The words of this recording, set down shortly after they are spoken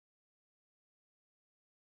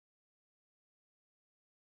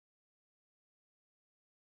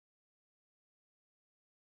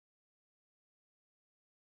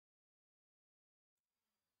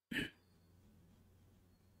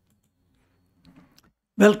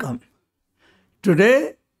Welcome.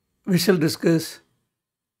 Today we shall discuss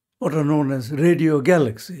what are known as radio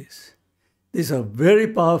galaxies. These are very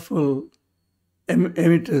powerful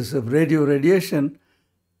emitters of radio radiation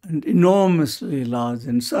and enormously large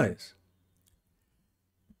in size.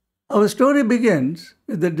 Our story begins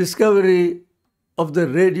with the discovery of the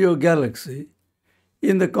radio galaxy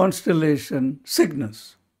in the constellation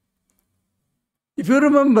Cygnus. If you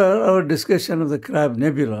remember our discussion of the Crab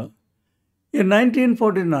Nebula, in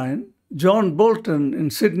 1949, John Bolton in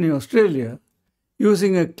Sydney, Australia,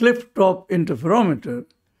 using a cliff-top interferometer,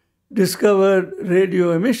 discovered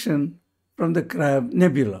radio emission from the Crab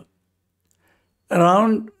Nebula.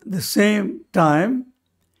 Around the same time,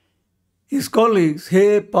 his colleagues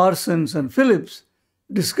Hay, Parsons, and Phillips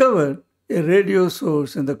discovered a radio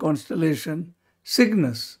source in the constellation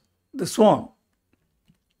Cygnus, the Swan.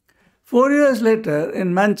 4 years later,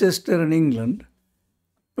 in Manchester, in England,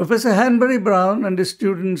 Professor Hanbury Brown and his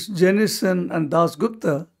students Jennison and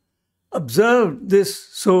Dasgupta observed this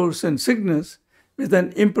source in Cygnus with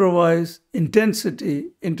an improvised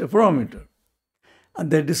intensity interferometer. And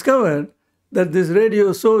they discovered that this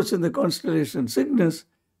radio source in the constellation Cygnus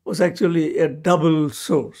was actually a double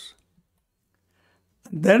source.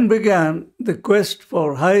 Then began the quest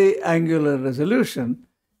for high angular resolution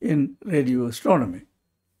in radio astronomy.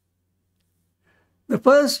 The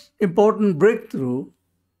first important breakthrough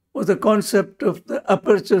was the concept of the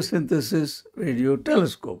Aperture Synthesis Radio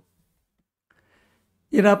Telescope.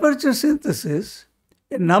 In Aperture Synthesis,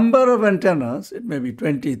 a number of antennas, it may be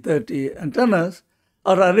 20, 30 antennas,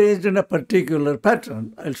 are arranged in a particular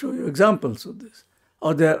pattern. I'll show you examples of this.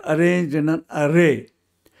 Or they are arranged in an array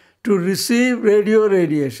to receive radio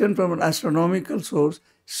radiation from an astronomical source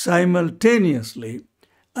simultaneously,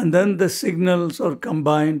 and then the signals are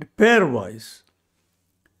combined pairwise.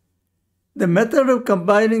 The method of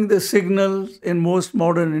combining the signals in most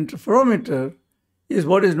modern interferometer is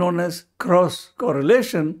what is known as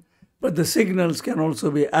cross-correlation, but the signals can also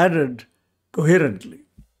be added coherently.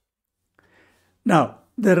 Now,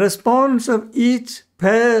 the response of each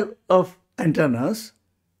pair of antennas,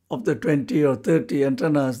 of the 20 or 30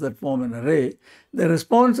 antennas that form an array, the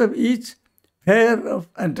response of each pair of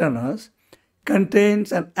antennas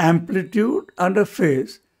contains an amplitude and a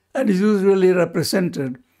phase and is usually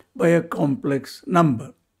represented by a complex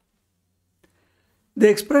number. The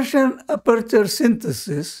expression aperture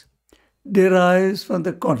synthesis derives from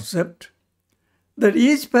the concept that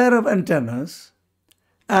each pair of antennas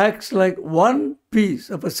acts like one piece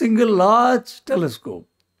of a single large telescope,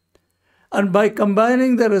 and by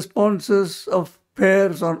combining the responses of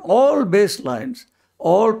pairs on all baselines,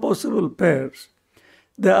 all possible pairs,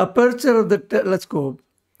 the aperture of the telescope,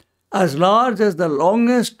 as large as the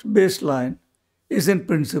longest baseline, is in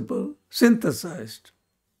principle synthesized.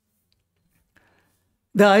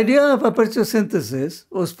 The idea of aperture synthesis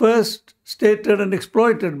was first stated and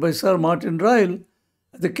exploited by Sir Martin Ryle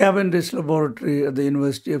at the Cavendish Laboratory at the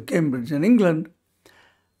University of Cambridge in England,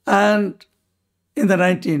 and in the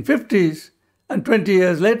 1950s, and 20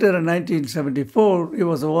 years later in 1974, he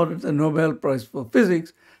was awarded the Nobel Prize for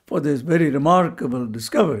Physics for this very remarkable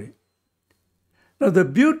discovery. Now, the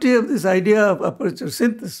beauty of this idea of aperture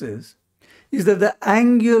synthesis is that the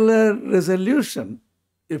angular resolution,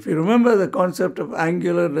 if you remember the concept of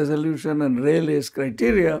angular resolution and Rayleigh's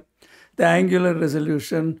criteria, the angular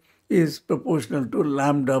resolution is proportional to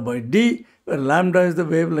lambda by d, where lambda is the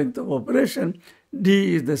wavelength of operation,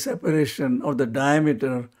 d is the separation of the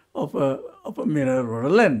diameter of a mirror or a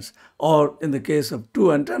lens, or in the case of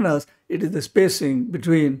two antennas, it is the spacing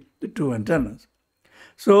between the two antennas.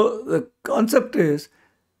 So the concept is,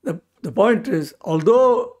 the point is,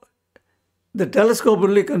 although the telescope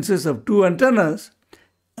only consists of two antennas,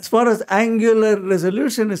 as far as angular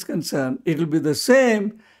resolution is concerned, it will be the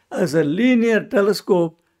same as a linear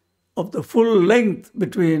telescope of the full length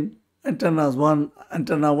between antenna 1 and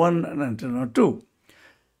antenna 2.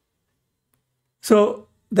 So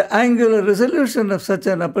the angular resolution of such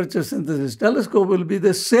an aperture synthesis telescope will be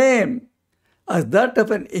the same as that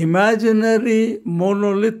of an imaginary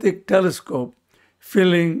monolithic telescope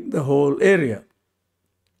filling the whole area.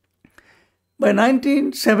 By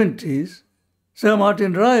 1970s, Sir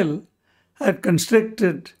Martin Ryle had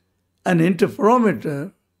constructed an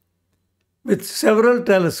interferometer with several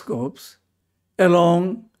telescopes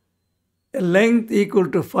along a length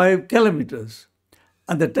equal to 5 kilometers.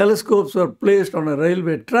 And the telescopes were placed on a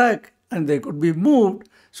railway track and they could be moved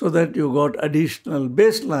so that you got additional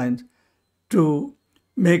baselines to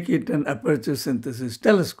make it an aperture synthesis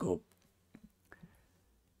telescope.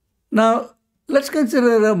 Now, let's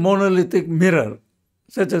consider a monolithic mirror,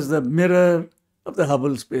 such as the mirror of the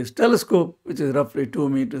Hubble Space Telescope, which is roughly 2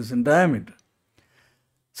 meters in diameter.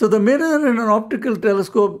 So the mirror in an optical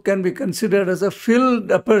telescope can be considered as a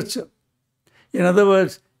filled aperture. In other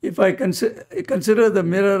words, if I consider the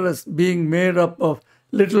mirror as being made up of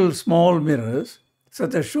little small mirrors,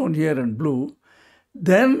 such as shown here in blue,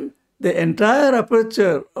 then the entire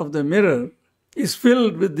aperture of the mirror is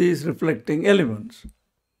filled with these reflecting elements.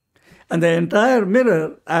 And the entire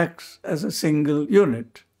mirror acts as a single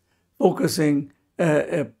unit, focusing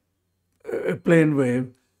a plane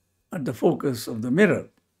wave at the focus of the mirror.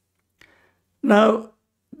 Now,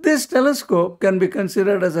 this telescope can be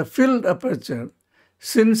considered as a filled aperture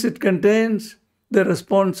since it contains the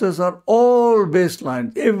responses on all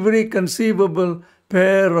baselines. Every conceivable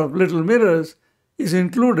pair of little mirrors is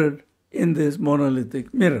included in this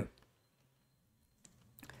monolithic mirror.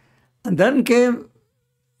 And then came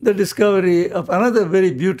the discovery of another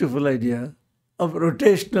very beautiful idea of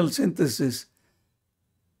rotational synthesis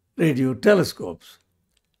radio telescopes.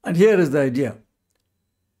 And here is the idea.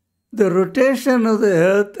 The rotation of the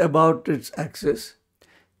Earth about its axis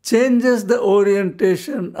changes the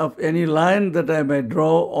orientation of any line that I may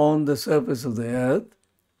draw on the surface of the Earth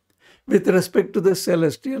with respect to the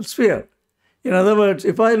celestial sphere. In other words,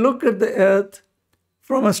 if I look at the Earth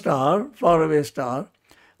from a star, faraway star,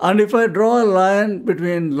 and if I draw a line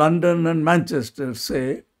between London and Manchester,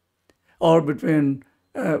 say, or between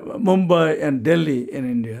Mumbai and Delhi in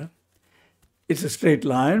India, it's a straight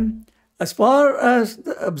line. As far as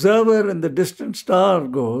the observer in the distant star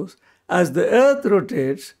goes, as the Earth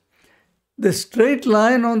rotates, the straight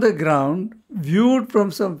line on the ground, viewed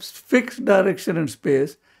from some fixed direction in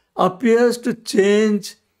space, appears to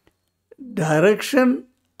change direction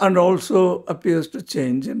and also appears to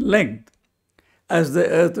change in length as the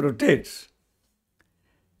Earth rotates.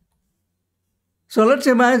 So let's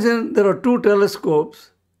imagine there are two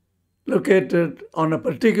telescopes located on a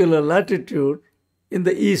particular latitude in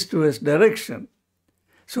the east-west direction.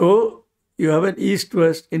 So you have an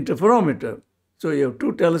east-west interferometer. So you have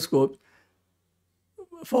two telescopes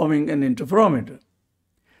forming an interferometer.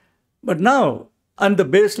 But now, and the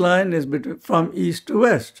baseline is from east to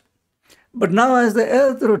west. But now as the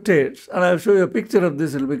Earth rotates, and I'll show you a picture of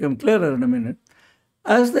this, it will become clearer in a minute.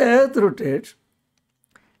 As the Earth rotates,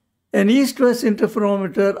 an east-west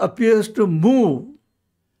interferometer appears to move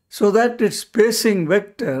so that its spacing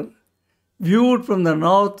vector, viewed from the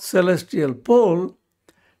north celestial pole,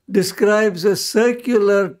 describes a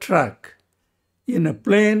circular track in a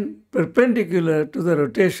plane perpendicular to the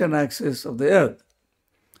rotation axis of the Earth.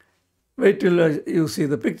 Wait till you see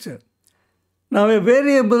the picture. Now a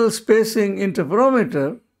variable spacing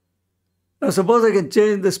interferometer, now suppose I can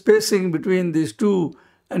change the spacing between these two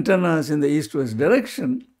antennas in the east-west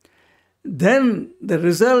direction, then the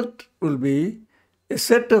result will be a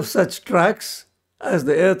set of such tracks as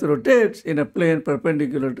the Earth rotates in a plane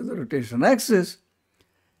perpendicular to the rotation axis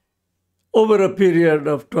over a period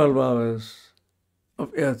of 12 hours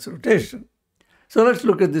of Earth's rotation. So let's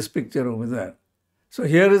look at this picture over there. So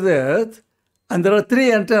here is the Earth, and there are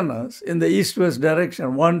three antennas in the east-west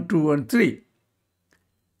direction, 1, 2, and 3.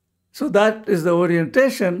 So that is the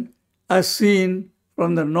orientation as seen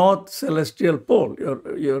from the north celestial pole.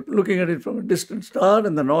 You're looking at it from a distant star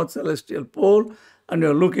in the north celestial pole, and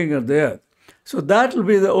you're looking at the Earth. So that will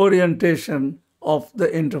be the orientation of the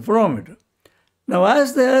interferometer. Now,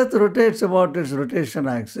 as the Earth rotates about its rotation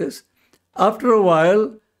axis, after a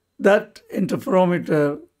while, that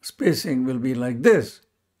interferometer spacing will be like this.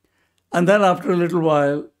 And then after a little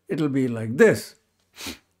while, it will be like this.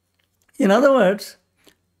 In other words,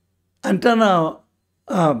 antenna,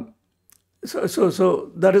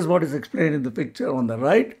 so that is what is explained in the picture on the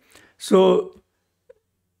right. So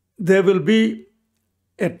there will be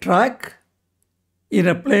a track in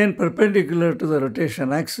a plane perpendicular to the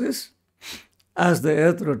rotation axis as the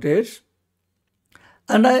Earth rotates.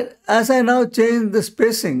 And as I now change the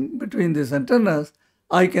spacing between these antennas,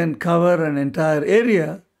 I can cover an entire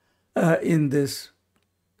area in this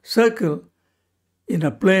circle in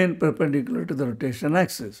a plane perpendicular to the rotation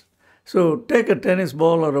axis. So take a tennis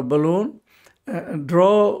ball or a balloon,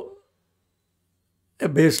 draw a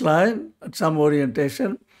baseline at some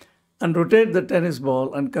orientation, and rotate the tennis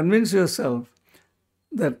ball and convince yourself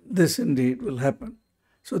that this indeed will happen.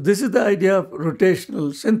 So this is the idea of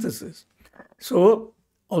rotational synthesis. So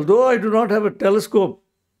although I do not have a telescope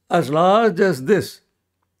as large as this,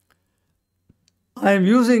 I am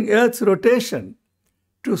using Earth's rotation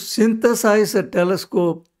to synthesize a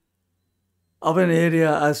telescope of an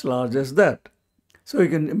area as large as that. So you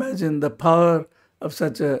can imagine the power of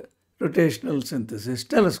such a rotational synthesis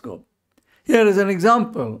telescope. Here is an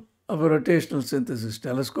example of a rotational synthesis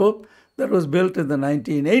telescope. that was built in the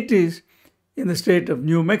 1980s in the state of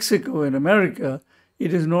New Mexico in America.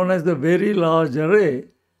 It is known as the Very Large Array,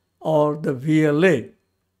 or the VLA.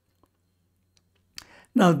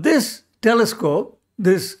 Now this telescope,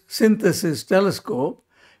 this synthesis telescope,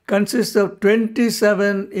 consists of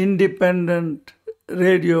 27 independent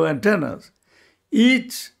radio antennas,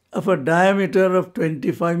 each of a diameter of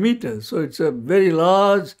 25 meters. So it's a very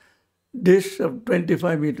large dish of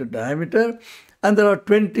 25-meter diameter, and there are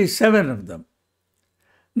 27 of them.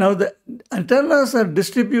 Now the antennas are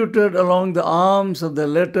distributed along the arms of the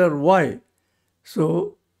letter Y.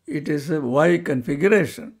 So it is a Y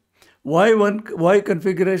configuration. Why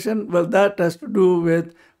configuration? Well, that has to do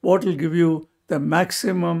with what will give you the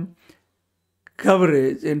maximum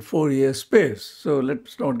coverage in Fourier space. So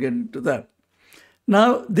let's not get into that.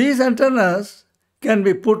 Now, these antennas can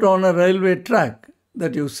be put on a railway track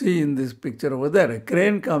that you see in this picture over there. A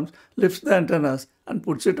crane comes, lifts the antennas and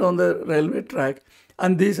puts it on the railway track,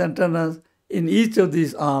 and these antennas in each of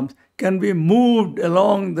these arms can be moved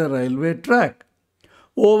along the railway track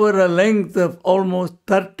over a length of almost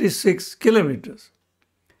 36 kilometers.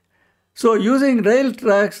 So using rail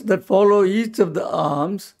tracks that follow each of the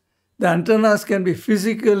arms, the antennas can be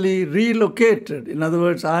physically relocated. In other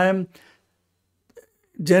words, I am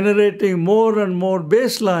generating more and more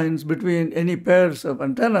baselines between any pairs of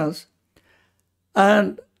antennas,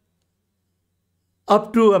 and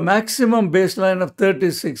up to a maximum baseline of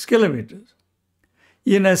 36 kilometers.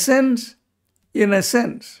 In a sense,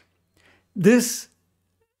 this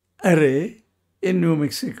array in New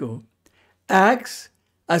Mexico acts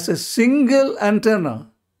as a single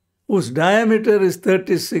antenna whose diameter is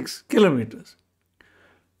 36 kilometers.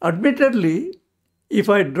 Admittedly, if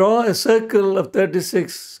I draw a circle of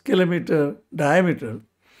 36 kilometer diameter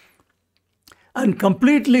and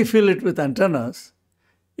completely fill it with antennas,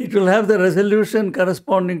 it will have the resolution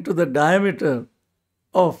corresponding to the diameter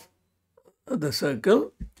of the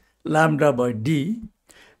circle, lambda by d,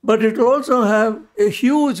 but it will also have a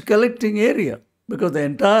huge collecting area because the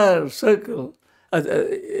entire circle,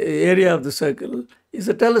 area of the circle, is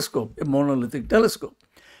a telescope, a monolithic telescope.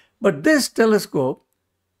 But this telescope,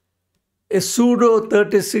 a pseudo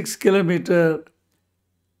 36 kilometer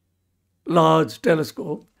large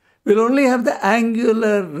telescope, will only have the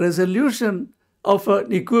angular resolution of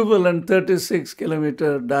an equivalent 36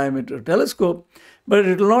 kilometer diameter telescope, but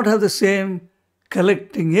it will not have the same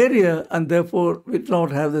collecting area and therefore it will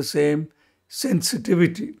not have the same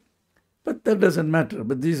sensitivity. But that doesn't matter.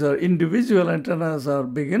 But these are individual antennas are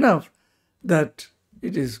big enough that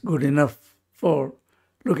it is good enough for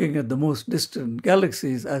looking at the most distant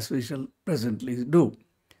galaxies, as we shall presently do.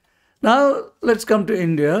 Now let's come to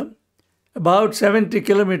India. About 70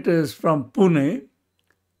 kilometers from Pune,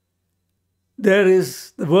 there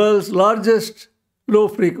is the world's largest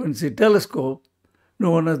low-frequency telescope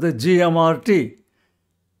known as the GMRT,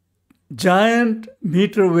 Giant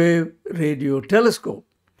Meterwave Radio Telescope.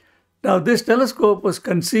 Now this telescope was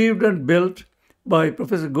conceived and built by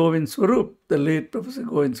Professor Govind Swarup, the late Professor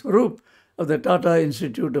Govind Swarup of the Tata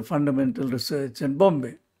Institute of Fundamental Research in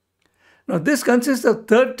Bombay. Now this consists of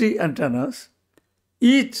 30 antennas,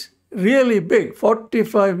 each really big,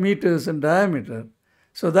 45 meters in diameter.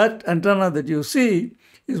 So that antenna that you see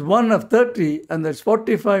is one of 30 and that's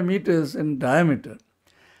 45 meters in diameter.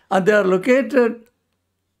 And they are located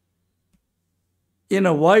in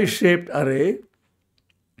a Y-shaped array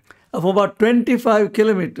of about 25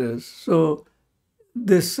 kilometers. So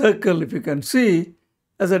this circle, if you can see,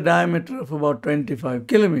 has a diameter of about 25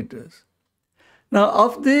 kilometers. Now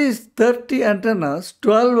of these 30 antennas,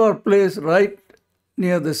 12 are placed right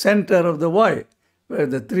near the center of the Y, where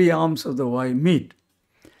the three arms of the Y meet,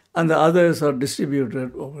 and the others are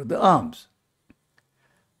distributed over the arms.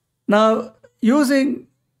 Now, using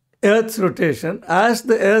Earth's rotation, as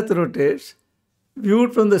the Earth rotates,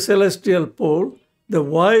 viewed from the celestial pole, the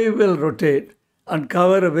Y will rotate and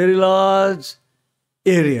cover a very large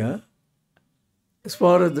area. As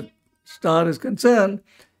far as the star is concerned,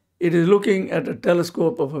 it is looking at a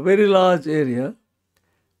telescope of a very large area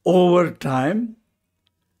over time,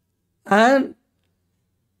 and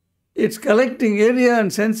its collecting area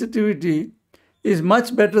and sensitivity is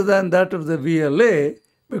much better than that of the VLA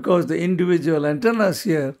because the individual antennas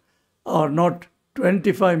here are not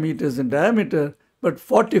 25 meters in diameter but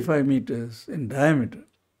 45 meters in diameter.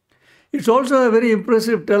 It's also a very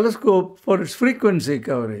impressive telescope for its frequency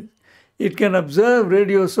coverage. It can observe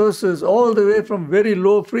radio sources all the way from very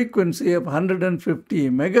low frequency of 150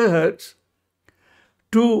 megahertz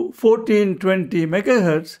to 1420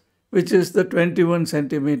 megahertz, which is the 21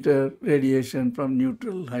 centimeter radiation from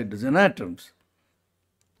neutral hydrogen atoms.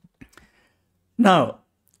 Now,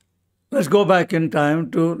 let's go back in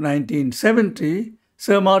time to 1970.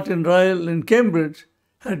 Sir Martin Ryle in Cambridge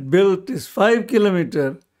had built his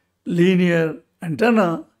 5-kilometer linear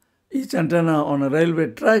antenna, each antenna on a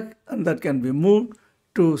railway track, and that can be moved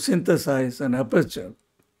to synthesize an aperture.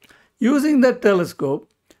 Using that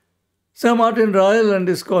telescope, Sir Martin Ryle and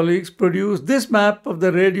his colleagues produced this map of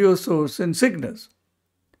the radio source in Cygnus.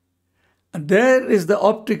 And there is the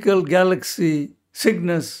optical galaxy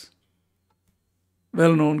Cygnus,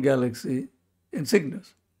 well-known galaxy in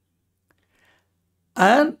Cygnus.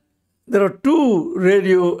 And there are two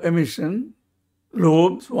radio emission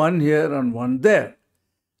lobes, one here and one there.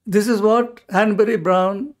 This is what Hanbury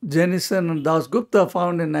Brown, Jennison and Dasgupta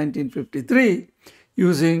found in 1953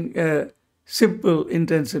 using a simple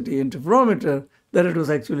intensity interferometer, that it was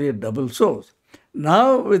actually a double source.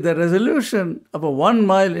 Now, with the resolution of a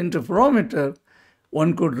 1-mile interferometer,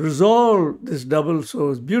 one could resolve this double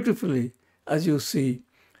source beautifully, as you see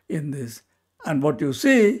in this. And what you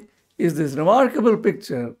see is this remarkable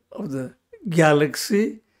picture of the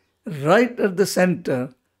galaxy right at the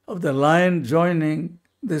center of the line joining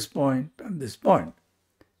this point and this point,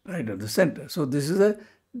 right at the center. So this is a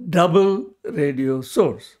double radio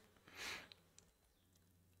source.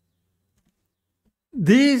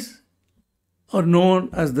 These are known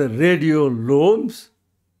as the radio lobes.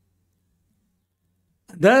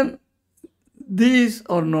 Then these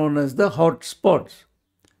are known as the hot spots.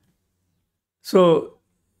 So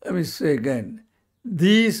let me say again,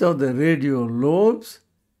 these are the radio lobes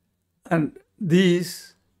and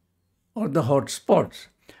these are the hot spots.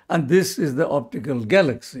 And this is the optical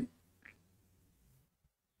galaxy.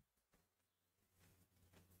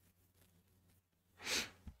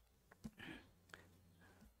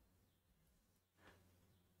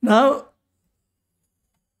 Now,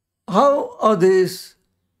 how are these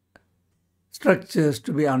structures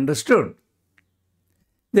to be understood?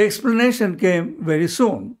 The explanation came very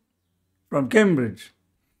soon from Cambridge,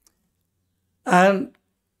 and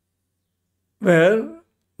where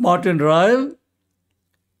Martin Ryle,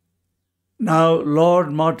 now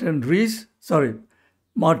Lord Martin Rees,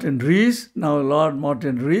 now Lord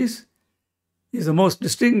Martin Rees, is the most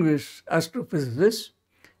distinguished astrophysicist.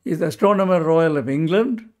 He is the Astronomer Royal of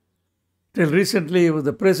England. Till recently, he was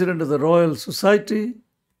the president of the Royal Society,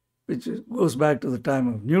 which goes back to the time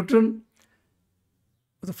of Newton.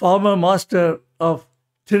 The former master of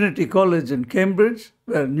Trinity College in Cambridge,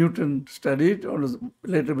 where Newton studied, or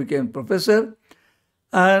later became professor,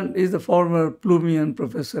 and is the former Plumian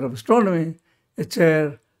Professor of Astronomy, a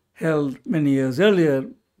chair held many years earlier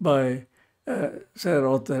by Sir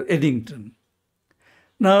Arthur Eddington.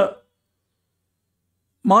 Now,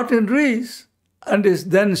 Martin Rees and his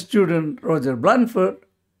then student Roger Blanford,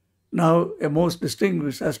 now a most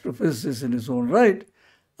distinguished astrophysicist in his own right,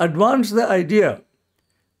 advanced the idea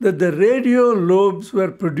that the radio lobes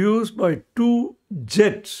were produced by two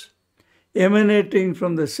jets emanating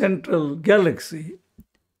from the central galaxy.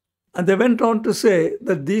 And they went on to say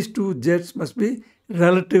that these two jets must be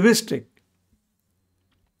relativistic.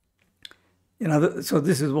 So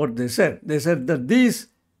this is what they said. They said that these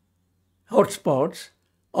hotspots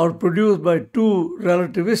are produced by two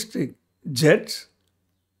relativistic jets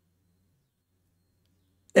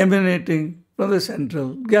emanating from the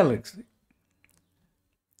central galaxy.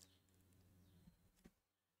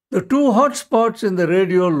 The two hotspots in the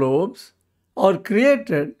radio lobes are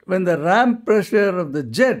created when the ramp pressure of the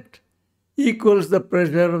jet equals the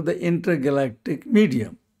pressure of the intergalactic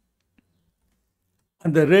medium.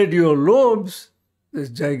 And the radio lobes, these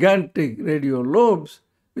gigantic radio lobes,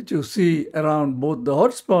 which you see around both the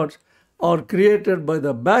hotspots, are created by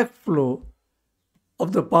the backflow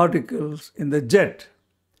of the particles in the jet.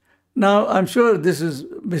 Now, I'm sure this is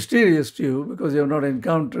mysterious to you because you have not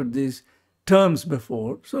encountered these terms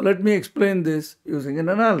before. So let me explain this using an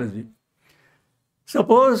analogy.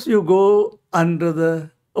 Suppose you go under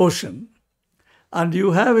the ocean and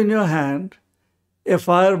you have in your hand a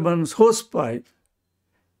fireman's hosepipe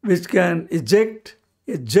which can eject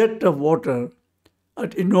a jet of water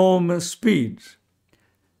at enormous speeds.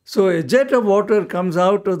 So a jet of water comes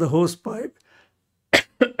out of the hosepipe,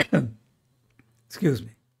 excuse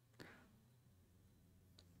me.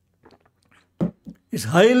 It's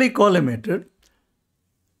highly collimated.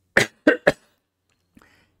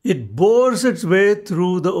 It bores its way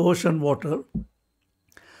through the ocean water.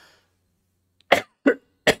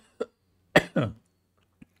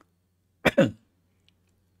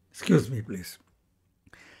 Excuse me, please.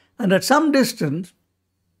 And at some distance,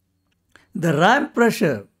 the ramp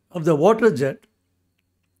pressure of the water jet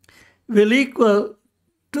will equal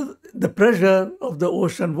to the pressure of the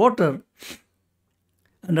ocean water.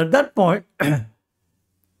 And at that point,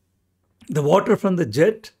 the water from the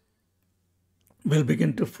jet will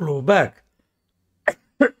begin to flow back.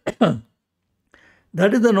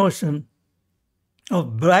 That is the notion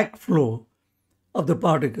of backflow of the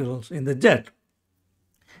particles in the jet.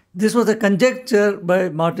 This was a conjecture by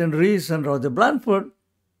Martin Rees and Roger Blandford,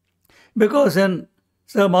 because in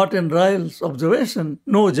Sir Martin Ryle's observation,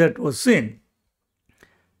 no jet was seen,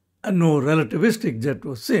 and no relativistic jet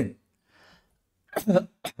was seen.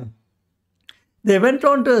 They went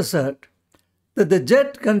on to assert that the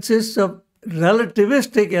jet consists of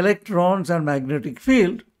relativistic electrons and magnetic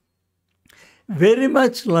field, very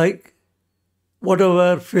much like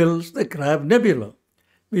whatever fills the Crab Nebula.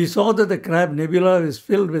 We saw that the Crab Nebula is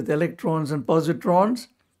filled with electrons and positrons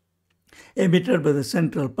emitted by the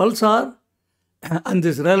central pulsar, and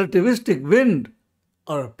this relativistic wind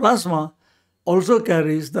or plasma also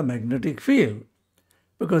carries the magnetic field,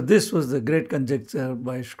 because this was the great conjecture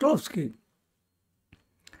by Shklovsky.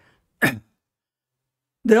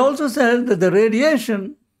 They also said that the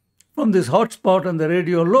radiation from this hotspot on the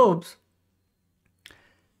radio lobes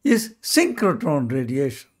is synchrotron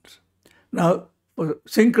radiations. Now, for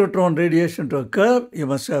synchrotron radiation to occur, you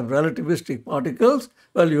must have relativistic particles.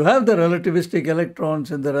 Well, you have the relativistic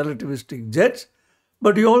electrons in the relativistic jets,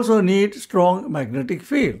 but you also need strong magnetic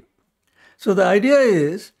field. So the idea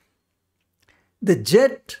is the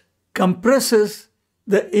jet compresses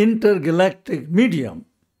the intergalactic medium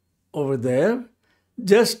over there,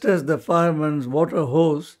 just as the fireman's water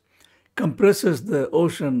hose compresses the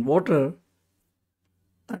ocean water,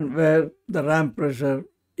 and where the ramp pressure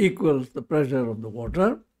equals the pressure of the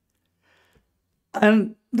water,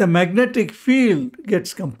 and the magnetic field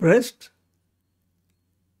gets compressed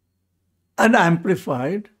and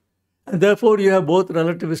amplified, and therefore you have both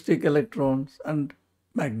relativistic electrons and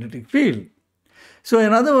magnetic field. So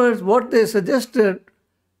in other words, what they suggested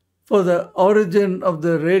for the origin of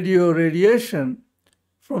the radio radiation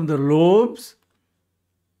from the lobes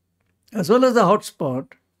as well as the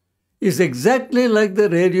hotspot is exactly like the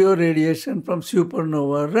radio radiation from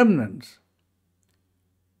supernova remnants.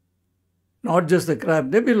 Not just the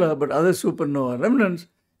Crab Nebula, but other supernova remnants,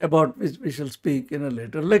 about which we shall speak in a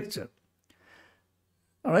later lecture.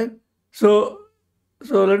 All right? So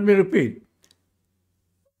let me repeat.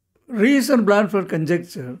 Rees and Blandford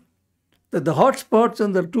conjecture that the hotspots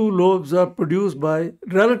and the two lobes are produced by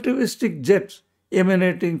relativistic jets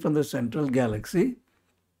emanating from the central galaxy.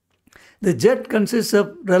 The jet consists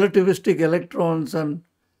of relativistic electrons and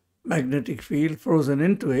magnetic field frozen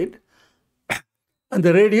into it, and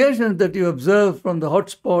the radiation that you observe from the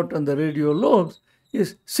hotspot and the radio lobes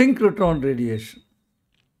is synchrotron radiation.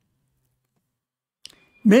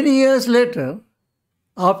 Many years later,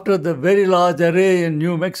 after the Very Large Array in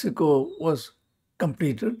New Mexico was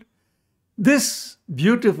completed, this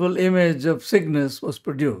beautiful image of Cygnus was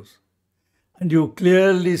produced. And you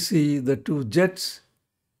clearly see the two jets.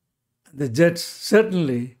 The jets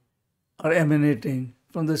certainly are emanating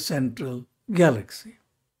from the central galaxy.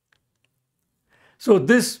 So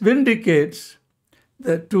this vindicates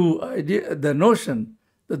the notion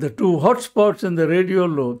that the two hotspots in the radio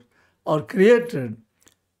lobes are created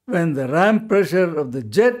when the ramp pressure of the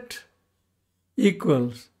jet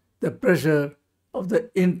equals the pressure of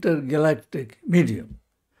the intergalactic medium.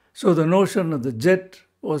 So the notion of the jet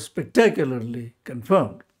was spectacularly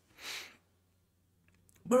confirmed.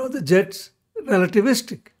 But are the jets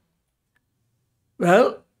relativistic?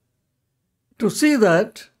 Well, to see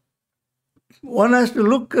that, one has to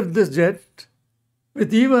look at this jet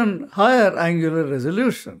with even higher angular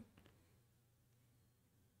resolution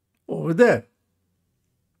over there.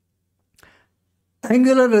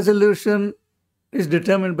 Angular resolution is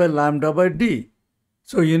determined by lambda by d.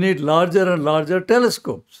 So you need larger and larger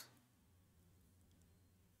telescopes.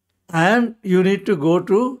 And you need to go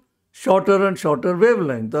to shorter and shorter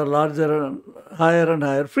wavelength, or larger and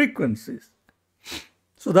higher frequencies.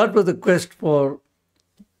 So that was the quest for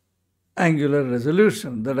angular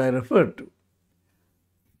resolution that I referred to.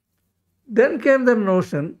 Then came the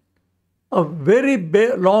notion of very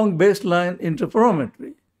long baseline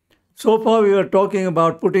interferometry. So far we were talking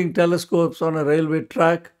about putting telescopes on a railway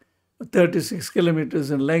track 36 kilometers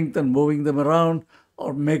in length and moving them around,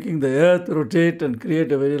 or making the Earth rotate and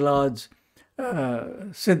create a very large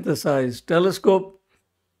synthesized telescope.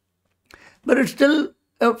 But it's still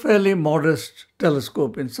a fairly modest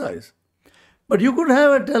telescope in size. But you could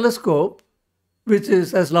have a telescope which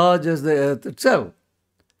is as large as the Earth itself.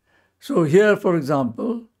 So here, for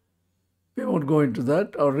example, we won't go into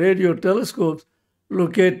that, our radio telescopes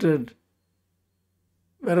located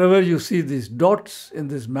wherever you see these dots in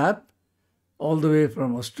this map, all the way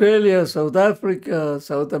from Australia, South Africa,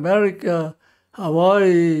 South America,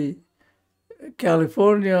 Hawaii,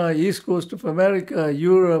 California, East Coast of America,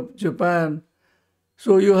 Europe, Japan.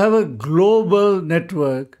 So you have a global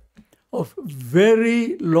network of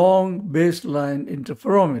very long baseline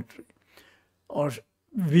interferometry, or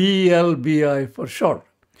VLBI for short.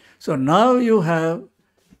 So now you have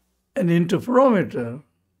an interferometer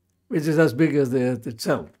which is as big as the Earth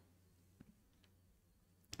itself.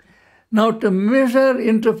 Now, to measure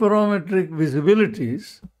interferometric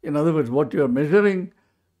visibilities, in other words, what you are measuring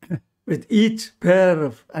with each pair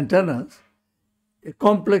of antennas, a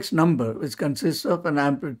complex number which consists of an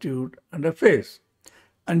amplitude and a phase.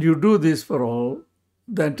 And you do this for all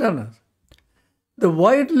the antennas. The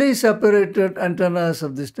widely separated antennas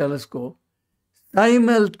of this telescope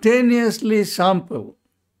simultaneously sample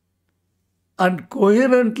and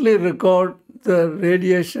coherently record the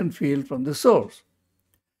radiation field from the source.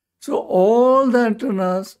 So all the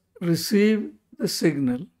antennas receive the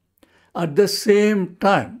signal at the same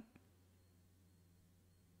time.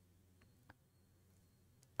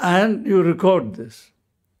 And you record this.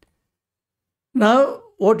 Now,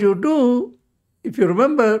 what you do, if you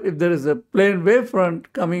remember, if there is a plane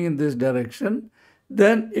wavefront coming in this direction,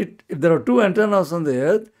 then if there are two antennas on the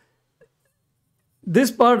Earth,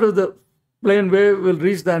 this part of the plane wave will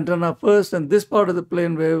reach the antenna first, and this part of the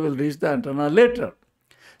plane wave will reach the antenna later.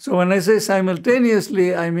 So when I say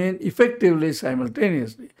simultaneously, I mean effectively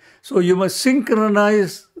simultaneously. So you must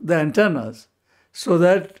synchronize the antennas so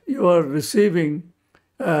that you are receiving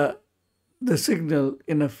the signal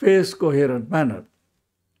in a phase coherent manner.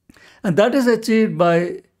 And that is achieved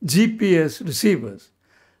by GPS receivers.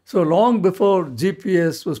 So long before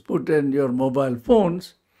GPS was put in your mobile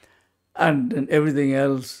phones and in everything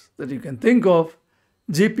else that you can think of,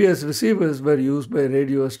 GPS receivers were used by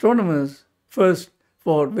radio astronomers first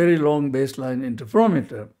for very long baseline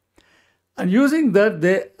interferometer. And using that,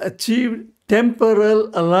 they achieved temporal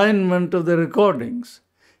alignment of the recordings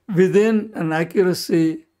with an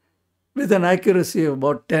accuracy of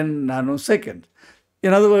about 10 nanoseconds.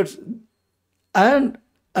 In other words, and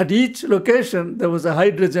at each location, there was a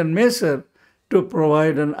hydrogen maser to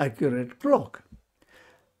provide an accurate clock.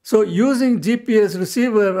 So using GPS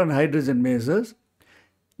receiver and hydrogen masers,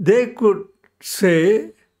 they could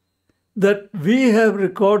say that we have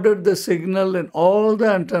recorded the signal in all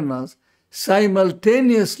the antennas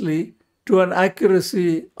simultaneously to an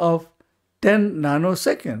accuracy of 10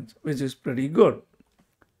 nanoseconds, which is pretty good.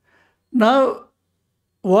 Now,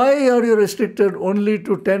 why are you restricted only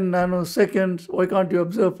to 10 nanoseconds? Why can't you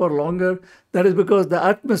observe for longer? That is because the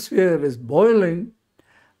atmosphere is boiling,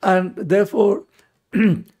 and therefore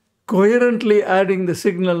coherently adding the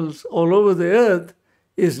signals all over the Earth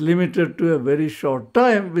is limited to a very short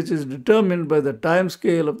time, which is determined by the time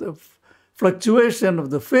scale of the fluctuation of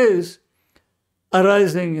the phase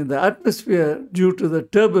arising in the atmosphere due to the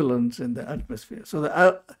turbulence in the atmosphere. So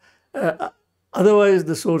otherwise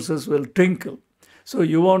the sources will twinkle. So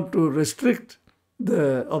you want to restrict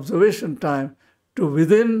the observation time to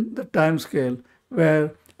within the time scale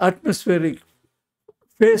where atmospheric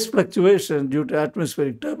phase fluctuation due to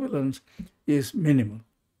atmospheric turbulence is minimal.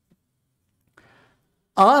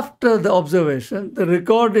 After the observation, the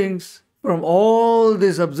recordings from all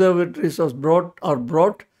these observatories are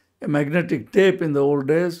brought, a magnetic tape in the old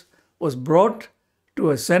days was brought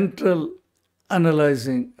to a central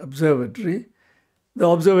analyzing observatory. The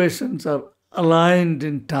observations are aligned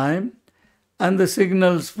in time, and the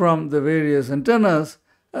signals from the various antennas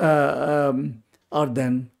are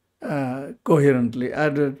then coherently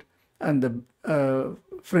added, and the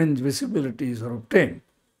fringe visibilities are obtained.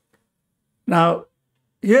 Now,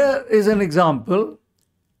 here is an example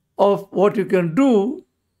of what you can do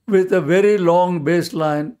with a very long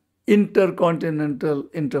baseline intercontinental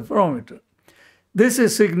interferometer. This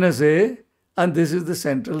is Cygnus A, and this is the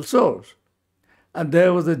central source. And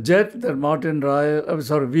there was a jet that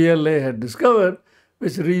VLA had discovered,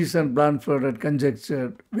 which Rees and Blanford had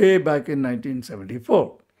conjectured way back in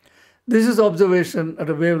 1974. This is observation at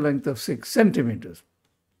a wavelength of 6 centimeters.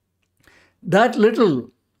 That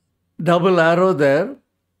little double arrow there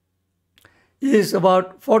is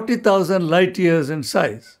about 40,000 light years in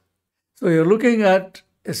size. So you're looking at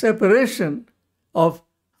a separation of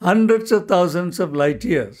hundreds of thousands of light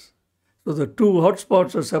years. So the two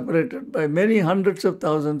hotspots are separated by many hundreds of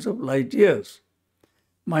thousands of light years.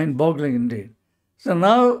 Mind-boggling indeed. So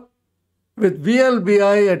now with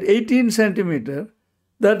VLBI at 18 centimeter,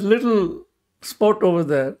 that little spot over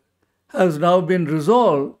there has now been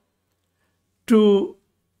resolved to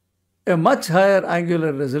a much higher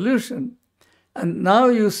angular resolution. And now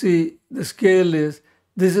you see the scale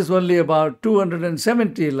this is only about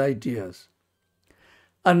 270 light years.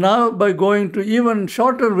 And now by going to even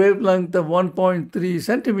shorter wavelength of 1.3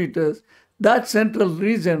 centimeters, that central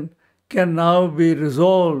region can now be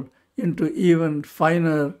resolved into even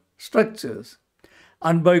finer structures.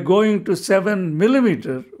 And by going to 7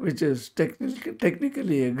 millimeter, which is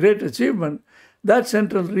technically a great achievement, that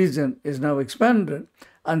central region is now expanded,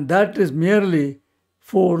 and that is merely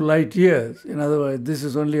 4 light years. In other words, this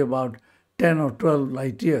is only about 10 or 12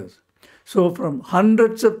 light years. So from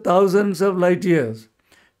hundreds of thousands of light years,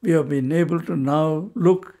 we have been able to now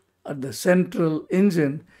look at the central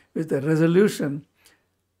engine with a resolution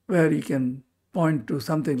where you can point to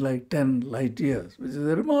something like 10 light years, which is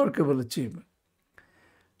a remarkable achievement.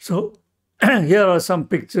 So here are some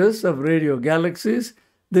pictures of radio galaxies.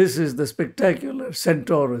 This is the spectacular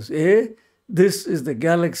Centaurus A. This is the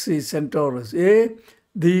galaxy Centaurus A.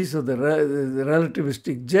 These are the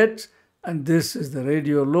relativistic jets, and this is the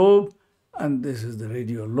radio lobe, and this is the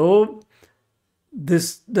radio lobe.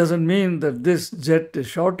 This doesn't mean that this jet is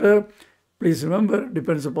shorter. Please remember, it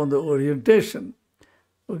depends upon the orientation.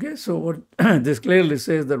 Okay, so what this clearly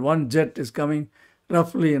says that one jet is coming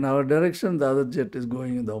roughly in our direction, the other jet is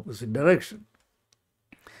going in the opposite direction.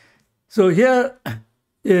 So here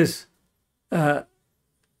is an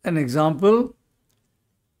example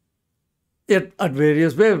at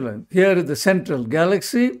various wavelengths. Here is the central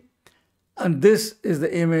galaxy, and this is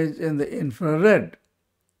the image in the infrared.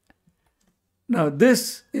 Now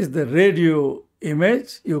this is the radio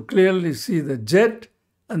image. You clearly see the jet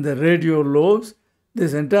and the radio lobes.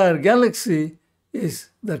 This entire galaxy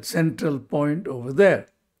is that central point over there.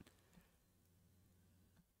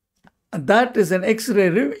 And that is an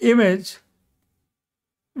X-ray image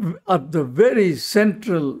of the very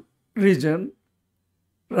central region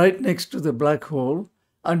right next to the black hole,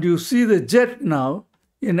 and you see the jet now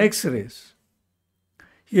in X-rays.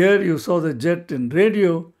 Here you saw the jet in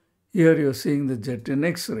radio, here you're seeing the jet in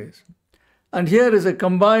X-rays. And here is a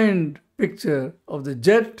combined picture of the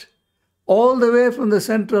jet all the way from the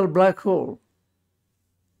central black hole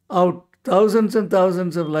out thousands and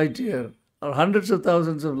thousands of light years, or hundreds of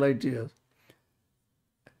thousands of light years.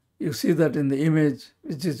 You see that in the image,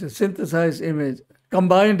 which is a synthesized image,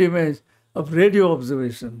 combined image of radio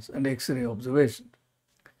observations and X-ray observations.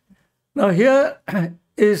 Now here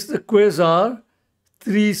is the quasar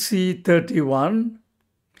 3C31,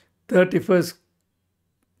 31st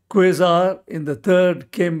quasar in the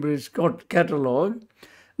 3rd Cambridge catalogue.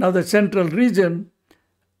 Now the central region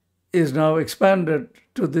is now expanded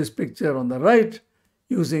to this picture on the right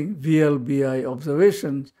using VLBI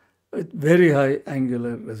observations with very high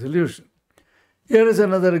angular resolution. Here is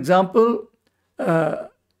another example, another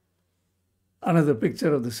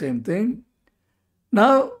picture of the same thing.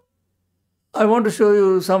 Now I want to show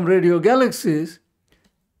you some radio galaxies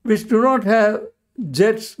which do not have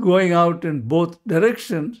jets going out in both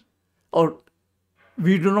directions, or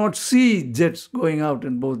we do not see jets going out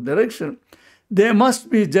in both directions. There must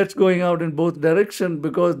be jets going out in both directions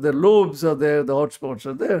because the lobes are there, the hotspots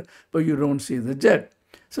are there, but you don't see the jet.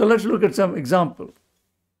 So let's look at some example.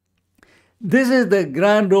 This is the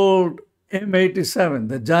grand old M87,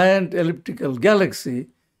 the giant elliptical galaxy,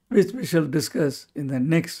 which we shall discuss in the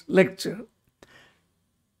next lecture.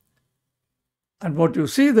 And what you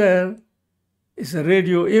see there is a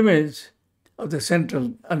radio image of the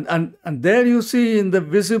central, and there you see in the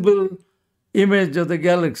visible image of the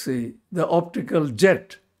galaxy, the optical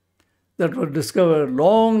jet that was discovered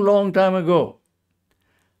long time ago.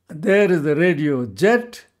 And there is the radio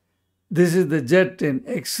jet. This is the jet in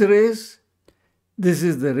X-rays. This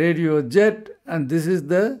is the radio jet, and this is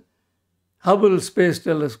the Hubble Space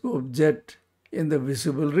Telescope jet in the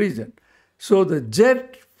visible region. So the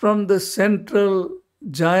jet from the central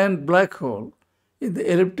giant black hole in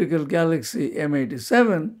the elliptical galaxy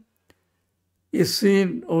M87 is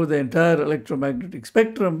seen over the entire electromagnetic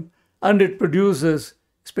spectrum, and it produces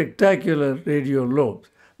spectacular radio lobes.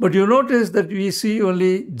 But you notice that we see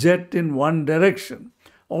only jet in one direction,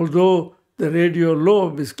 although the radio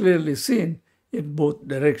lobe is clearly seen in both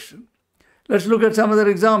directions. Let's look at some other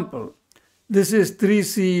example. This is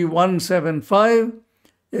 3C175,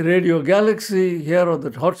 a radio galaxy. Here are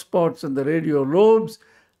the hotspots and the radio lobes,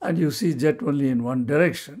 and you see jet only in one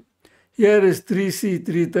direction. Here is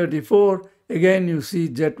 3C334. Again, you see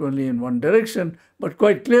jet only in one direction, but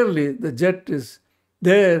quite clearly the jet is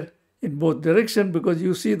there in both directions because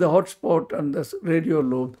you see the hotspot and the radio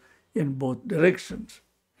lobe in both directions.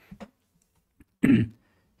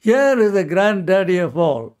 Here is the granddaddy of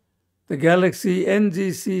all, the galaxy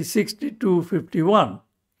NGC 6251.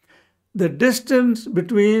 The distance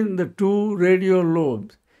between the two radio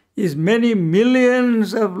lobes is many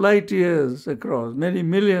millions of light years across, many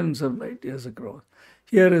millions of light years across.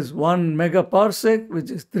 Here is 1 megaparsec,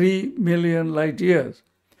 which is 3 million light years.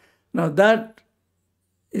 Now that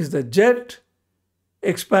is the jet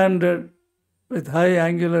expanded with high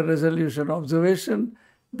angular resolution observation.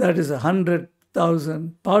 That is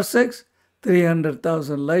 100,000 parsecs,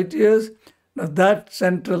 300,000 light years. Now that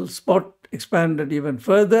central spot expanded even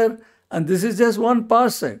further, and this is just 1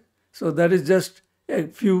 parsec. So that is just a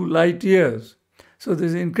few light years. So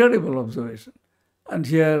this is incredible observation. And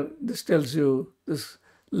here this tells you this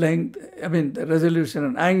length, the resolution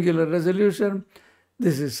and angular resolution.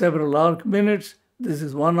 This is several arc minutes. This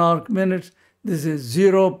is 1 arc minute. This is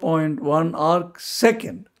 0.1 arc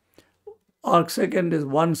second. Arc second is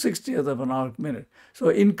 1/60th of an arc minute. So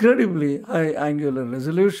incredibly high angular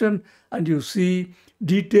resolution, and you see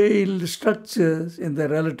detailed structures in the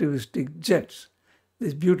relativistic jets.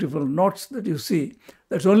 These beautiful knots that you see,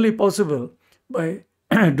 that's only possible by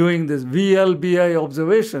doing this VLBI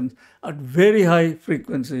observations at very high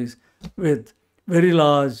frequencies with very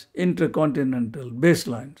large intercontinental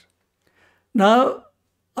baselines. Now,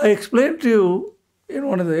 I explained to you in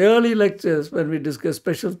one of the early lectures when we discussed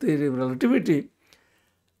special theory of relativity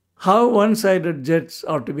how one-sided jets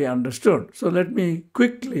are to be understood. So let me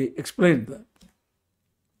quickly explain that.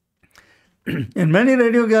 In many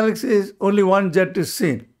radio galaxies, only one jet is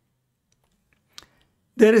seen.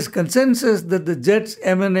 There is consensus that the jets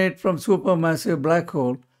emanate from supermassive black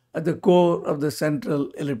hole at the core of the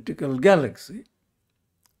central elliptical galaxy.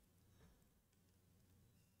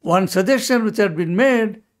 One suggestion which had been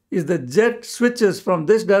made is the jet switches from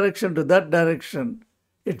this direction to that direction.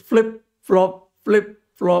 It flip, flop, flip,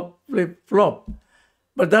 flop, flip, flop.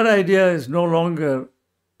 But that idea is no longer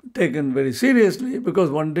taken very seriously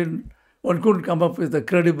because one couldn't come up with a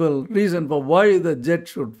credible reason for why the jet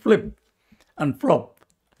should flip and flop.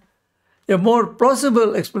 A more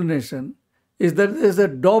plausible explanation is that there is a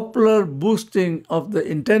Doppler boosting of the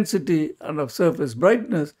intensity and of surface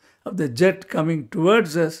brightness of the jet coming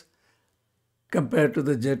towards us compared to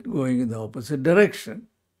the jet going in the opposite direction.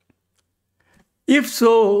 If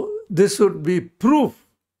so, this would be proof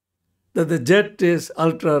that the jet is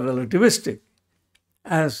ultra-relativistic,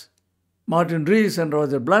 as Martin Ryle and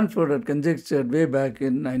Roger Blanford had conjectured way back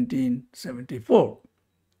in 1974.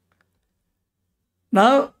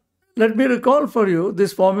 Now, let me recall for you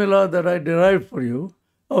this formula that I derived for you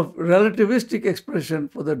of relativistic expression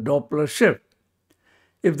for the Doppler shift.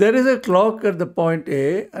 If there is a clock at the point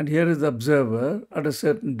A, and here is the observer at a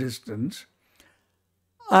certain distance,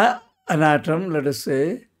 an atom, let us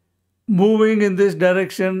say, moving in this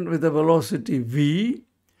direction with a velocity v,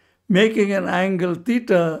 making an angle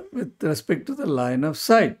theta with respect to the line of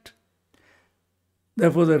sight.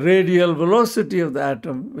 Therefore, the radial velocity of the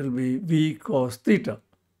atom will be v cos theta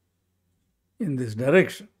in this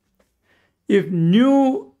direction. If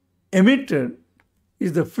nu emitted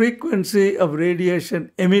is the frequency of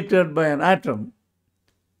radiation emitted by an atom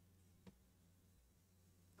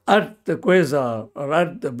at the quasar or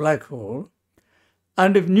at the black hole,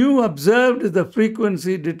 and if nu observed is the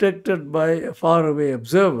frequency detected by a faraway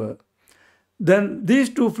observer, then these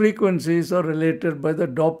two frequencies are related by the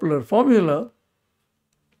Doppler formula,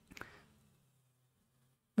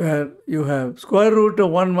 where you have square root of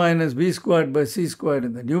 1 minus v squared by c squared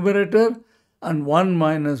in the numerator and 1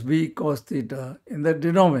 minus v cos theta in the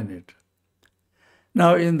denominator.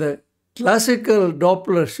 Now, in the classical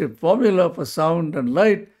Doppler shift formula for sound and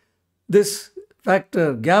light, this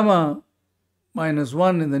factor gamma minus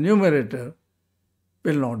 1 in the numerator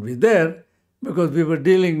will not be there because we were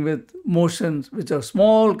dealing with motions which are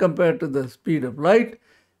small compared to the speed of light.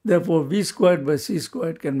 Therefore, v squared by c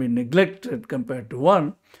squared can be neglected compared to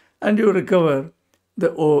 1, and you recover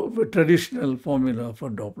the traditional formula for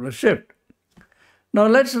Doppler shift. Now,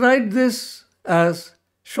 let's write this as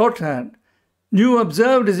shorthand. Nu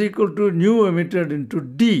observed is equal to nu emitted into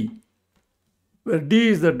d, where d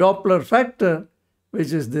is the Doppler factor,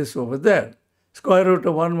 which is this over there. Square root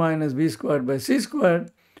of 1 minus v squared by c squared,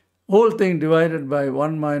 whole thing divided by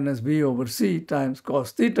 1 minus v over c times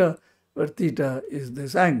cos theta, where theta is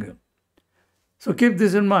this angle. So keep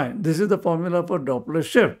this in mind. This is the formula for Doppler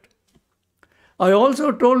shift. I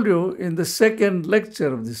also told you in the second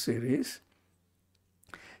lecture of this series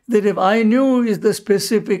that if I nu is the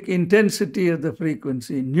specific intensity of the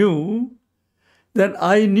frequency nu, then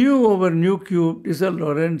I nu over nu cubed is a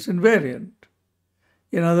Lorentz invariant.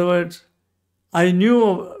 In other words, I nu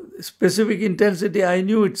of specific intensity I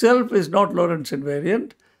nu itself is not Lorentz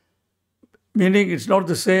invariant, meaning it's not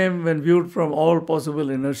the same when viewed from all possible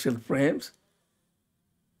inertial frames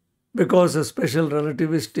because of special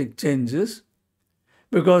relativistic changes.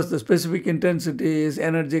 because the specific intensity is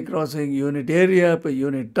energy crossing unit area per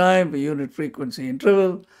unit time, per unit frequency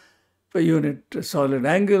interval, per unit solid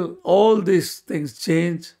angle. All these things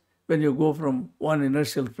change when you go from one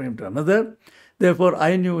inertial frame to another. Therefore,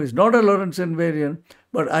 I nu is not a Lorentz invariant,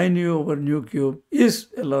 but I nu over nu cube is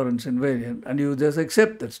a Lorentz invariant, and you just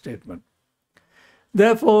accept that statement.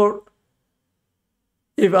 Therefore,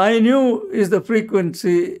 if I nu is the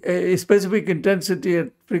frequency, a specific intensity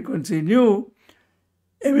at frequency nu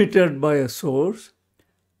emitted by a source,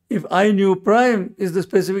 if I nu prime is the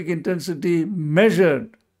specific intensity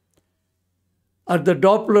measured at the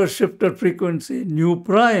Doppler shifted frequency nu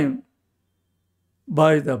prime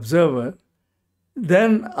by the observer,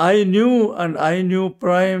 then I nu and I nu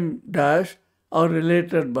prime dash are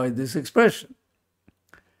related by this expression.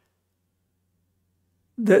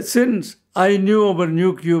 That since I nu over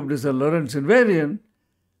nu cubed is a Lorentz invariant,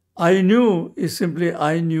 I nu is simply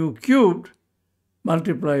I nu cubed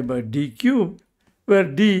multiplied by d cubed, where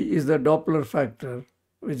d is the Doppler factor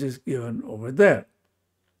which is given over there.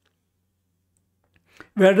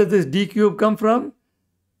 Where does this d cubed come from?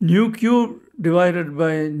 Nu cubed divided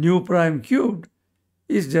by nu prime cubed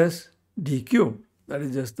is just d cubed. That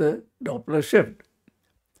is just the Doppler shift.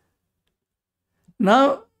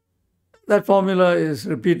 Now, that formula is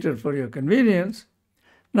repeated for your convenience.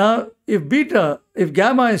 Now, if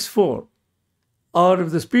gamma is 4, or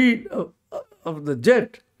if the speed of the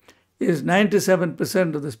jet is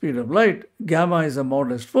 97% of the speed of light, gamma is a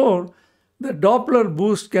modest 4, the Doppler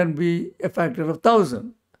boost can be a factor of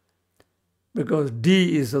 1000, because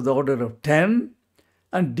d is of the order of 10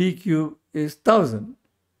 and d cube is 1000.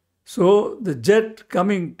 So the jet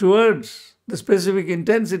coming towards, the specific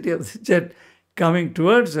intensity of the jet coming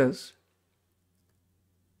towards us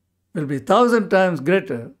will be 1000 times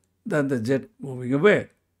greater than the jet moving away.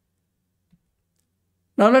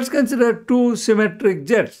 Now let's consider two symmetric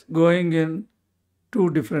jets going in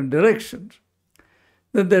two different directions.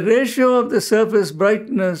 Then the ratio of the surface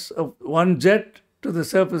brightness of one jet to the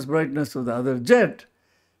surface brightness of the other jet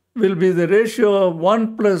will be the ratio of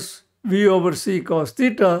 1 plus v over c cos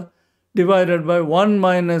theta divided by 1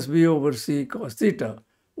 minus v over c cos theta.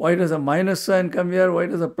 Why does a minus sign come here? Why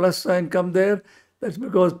does a plus sign come there? That's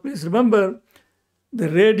because, please remember, the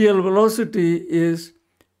radial velocity is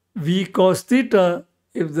v cos theta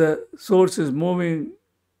if the source is moving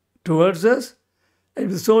towards us. If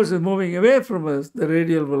the source is moving away from us, the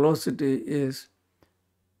radial velocity is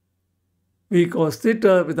v cos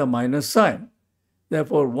theta with a minus sign.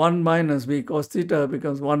 Therefore, 1 minus v cos theta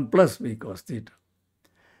becomes 1 plus v cos theta.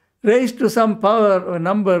 Raised to some power or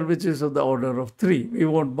number which is of the order of 3. We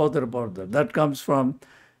won't bother about that. That comes from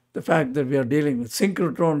the fact that we are dealing with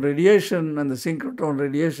synchrotron radiation, and the synchrotron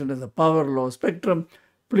radiation is a power law spectrum.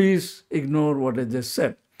 Please ignore what I just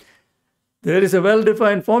said. There is a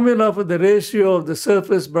well-defined formula for the ratio of the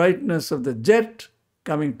surface brightness of the jet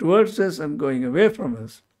coming towards us and going away from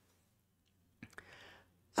us.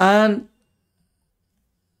 And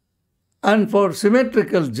for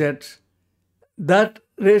symmetrical jets, that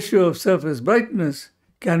ratio of surface brightness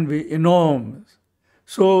can be enormous.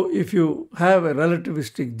 So if you have a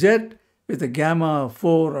relativistic jet with a gamma of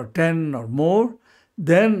 4 or 10 or more,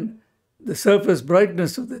 then the surface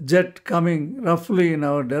brightness of the jet coming roughly in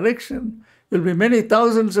our direction will be many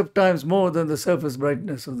thousands of times more than the surface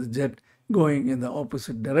brightness of the jet going in the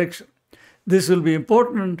opposite direction. This will be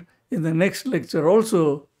important in the next lecture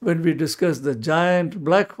also, when we discuss the giant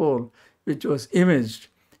black hole which was imaged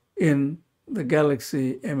in the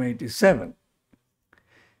galaxy M87.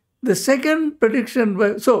 The second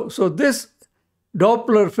prediction, so this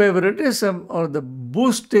Doppler favoritism, or the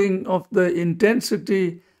boosting of the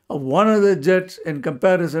intensity of one of the jets in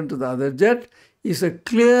comparison to the other jet, is a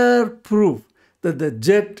clear proof that the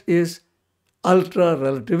jet is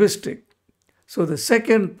ultra-relativistic. So the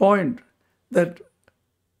second point that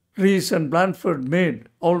Rees and Blanford made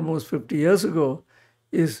almost 50 years ago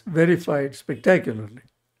is verified spectacularly.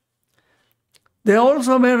 They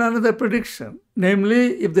also made another prediction,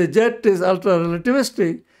 namely, if the jet is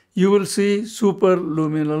ultra-relativistic, you will see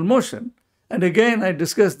superluminal motion. And again, I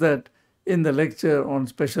discussed that in the lecture on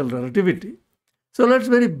special relativity. So let's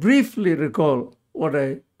very briefly recall what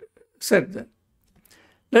I said then.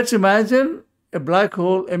 Let's imagine a black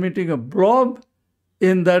hole emitting a blob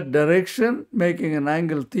in that direction, making an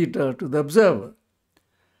angle theta to the observer.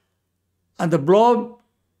 And the blob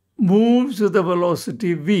moves with the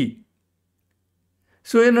velocity v.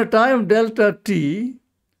 So in a time delta t,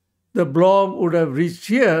 the blob would have reached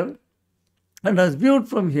here, and as viewed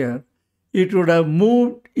from here, it would have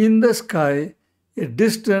moved in the sky a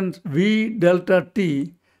distance v delta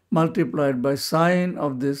t multiplied by sine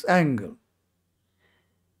of this angle.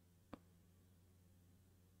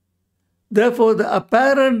 Therefore, the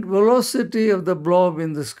apparent velocity of the blob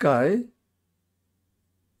in the sky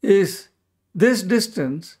is this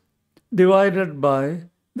distance divided by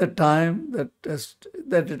the time that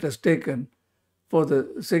it has taken for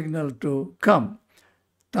the signal to come.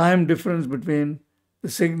 Time difference between the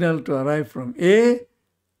signal to arrive from A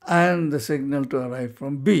and the signal to arrive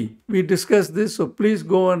from B. We discussed this, so please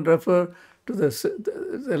go and refer to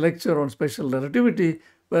the lecture on special relativity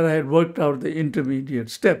where I had worked out the intermediate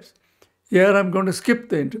steps. Here I'm going to skip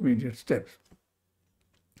the intermediate steps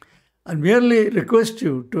and merely request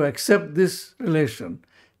you to accept this relation,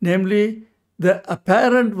 namely the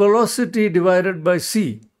apparent velocity divided by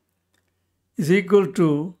c is equal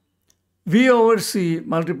to v over c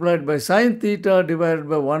multiplied by sine theta divided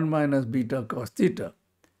by 1 minus beta cos theta.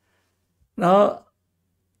 Now,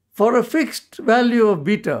 for a fixed value of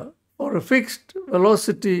beta, or a fixed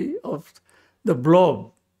velocity of the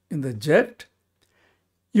blob in the jet,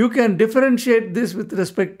 you can differentiate this with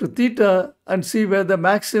respect to theta and see where the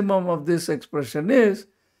maximum of this expression is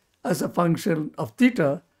as a function of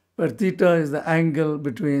theta, where theta is the angle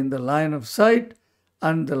between the line of sight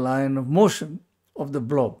and the line of motion of the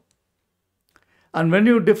blob. And when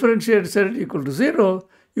you differentiate set it equal to 0,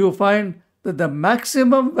 you find that the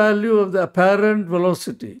maximum value of the apparent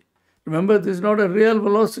velocity, remember this is not a real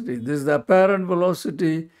velocity, this is the apparent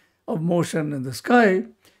velocity of motion in the sky,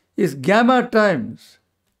 is gamma times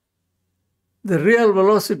the real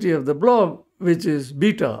velocity of the blob, which is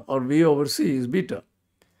beta, or v over c is beta.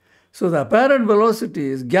 So the apparent velocity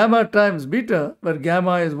is gamma times beta, where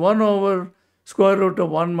gamma is 1 over square root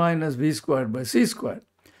of 1 minus v squared by c squared.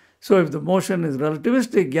 So if the motion is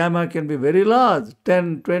relativistic, gamma can be very large,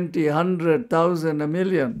 10, 20, 100, 1,000, a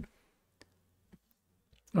million.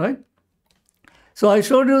 Right? So I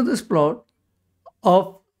showed you this plot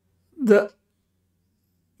of the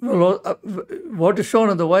what is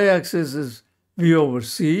shown on the y-axis is v over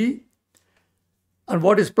c, and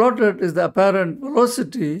what is plotted is the apparent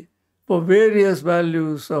velocity for various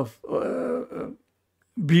values of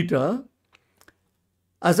beta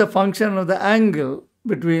as a function of the angle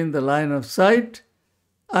between the line of sight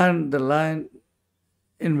and the line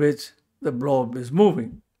in which the blob is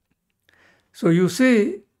moving. So you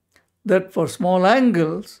see that for small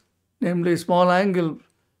angles, namely small angle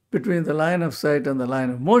between the line of sight and the line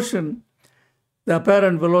of motion, the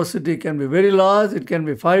apparent velocity can be very large. It can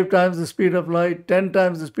be 5 times the speed of light, 10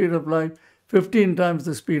 times the speed of light, 15 times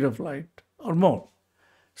the speed of light, or more.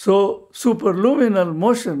 So superluminal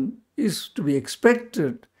motion is to be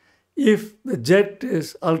expected if the jet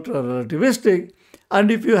is ultra-relativistic and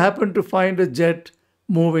if you happen to find a jet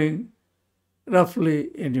moving roughly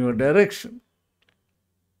in your direction.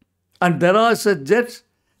 And there are such jets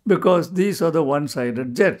because these are the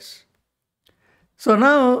one-sided jets. So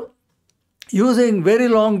now, using very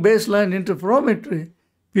long baseline interferometry,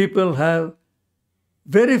 people have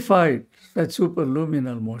verified such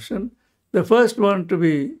superluminal motion. The first one to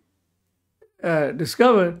be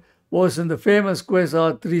discovered was in the famous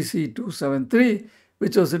quasar 3C273,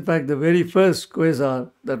 which was in fact the very first quasar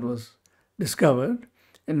that was discovered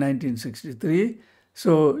in 1963.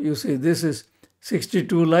 So you see this is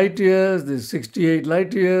 62 light years, this is 68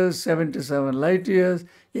 light years, 77 light years,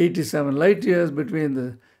 87 light years between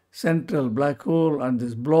the central black hole and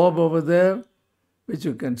this blob over there, which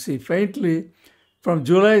you can see faintly. From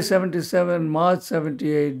July 77, March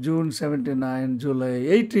 78, June 79, July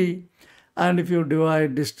 80. And if you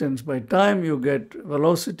divide distance by time, you get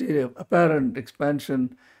velocity of apparent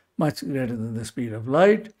expansion much greater than the speed of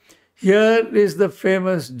light. Here is the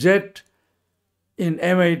famous jet in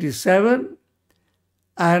M87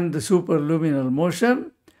 and the superluminal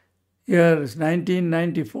motion. Here is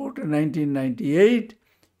 1994 to 1998.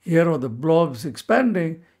 Here are the blobs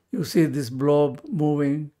expanding. You see this blob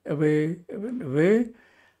moving away and away.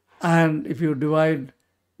 And if you divide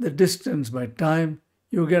the distance by time,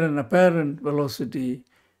 you get an apparent velocity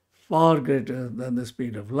far greater than the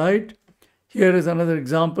speed of light. Here is another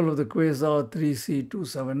example of the quasar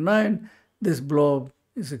 3C279. This blob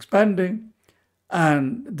is expanding,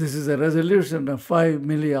 and this is a resolution of 5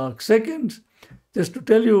 milliarc seconds. Just to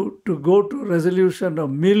tell you, to go to resolution of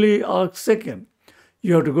milliarc second,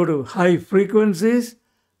 you have to go to high frequencies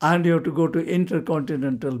and you have to go to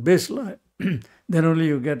intercontinental baseline. Then only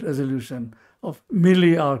you get resolution of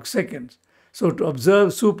milliarc seconds. So to observe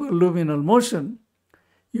superluminal motion,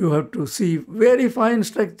 you have to see very fine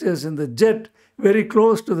structures in the jet very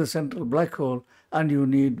close to the central black hole, and you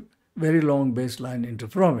need very long baseline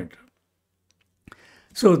interferometer.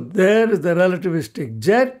 So there is the relativistic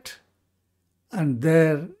jet, and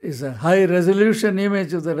there is a high resolution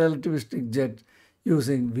image of the relativistic jet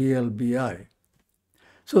using VLBI.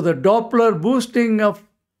 So the Doppler boosting of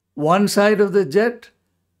one side of the jet,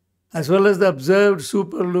 as well as the observed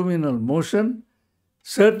superluminal motion,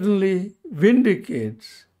 certainly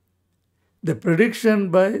vindicates the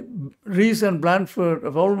prediction by Rees and Blanford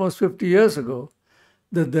of almost 50 years ago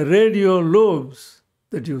that the radio lobes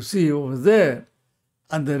that you see over there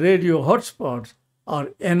and the radio hotspots are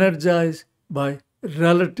energized by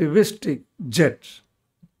relativistic jets.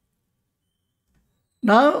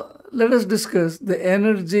 Now let us discuss the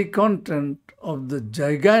energy content of the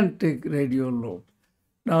gigantic radio lobe.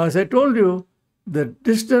 Now, as I told you, the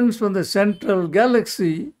distance from the central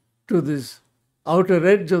galaxy to this outer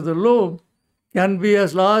edge of the lobe can be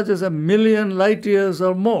as large as 1,000,000 light years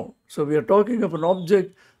or more. So we are talking of an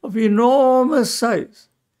object of enormous size.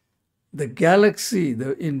 The galaxy,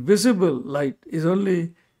 the invisible light, is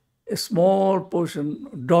only a small portion,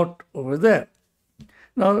 dot over there.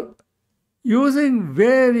 Now, using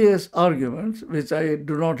various arguments, which I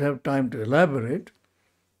do not have time to elaborate,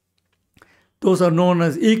 those are known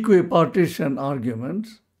as equipartition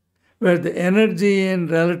arguments, where the energy in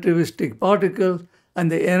relativistic particles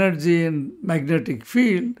and the energy in magnetic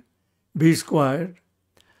field, B squared,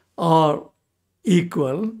 are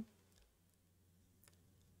equal.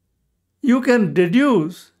 You can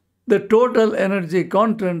deduce the total energy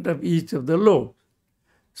content of each of the lobes.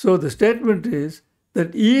 So the statement is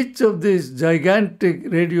that each of these gigantic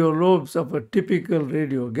radio lobes of a typical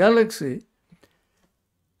radio galaxy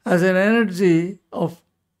has an energy of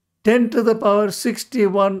 10 to the power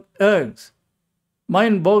 61 ergs,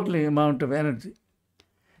 mind-boggling amount of energy.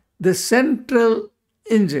 The central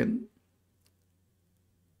engine,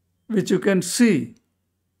 which you can see,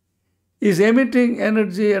 is emitting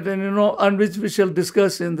energy at an, and which we shall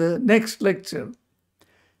discuss in the next lecture,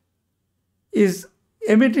 is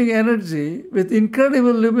emitting energy with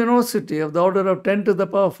incredible luminosity of the order of 10 to the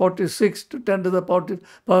power 46 to 10 to the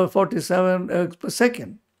power 47 ergs per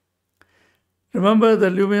second. Remember, the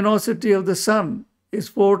luminosity of the sun is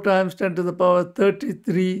 4 times 10 to the power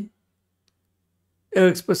 33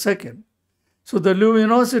 ergs per second. So the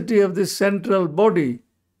luminosity of this central body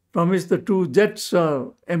from which the two jets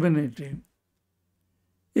are emanating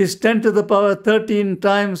is 10 to the power 13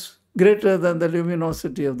 times greater than the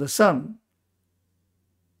luminosity of the sun,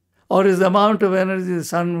 or is the amount of energy the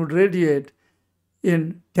sun would radiate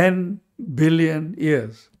in 10 billion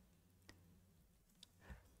years.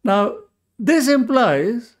 Now, this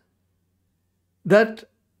implies that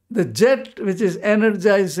the jet which is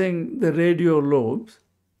energizing the radio lobes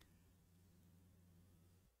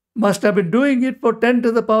must have been doing it for 10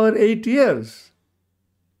 to the power 8 years.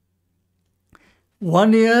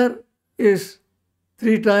 1 year is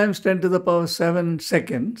 3 times 10 to the power 7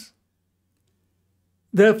 seconds.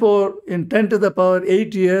 Therefore, in 10 to the power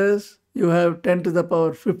 8 years, you have 10 to the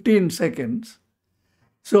power 15 seconds.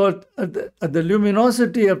 So at the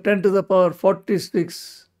luminosity of 10 to the power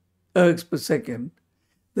 46 ergs per second,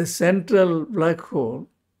 the central black hole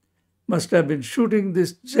must have been shooting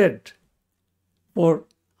this jet for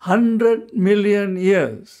 100 million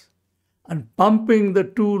years and pumping the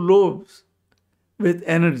two lobes with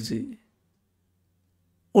energy.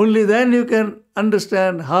 Only then you can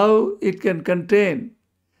understand how it can contain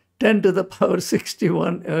 10 to the power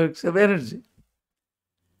 61 ergs of energy.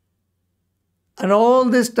 And all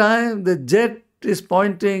this time, the jet is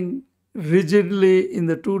pointing rigidly in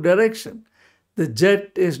the two directions. The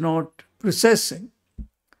jet is not precessing.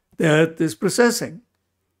 The Earth is precessing.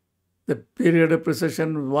 The period of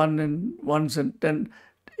precession once in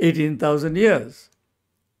 18,000 years.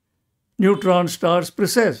 Neutron stars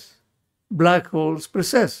precess. Black holes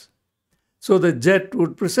precess. So the jet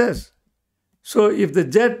would precess. So if the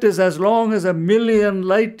jet is as long as 1,000,000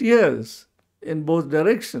 light years in both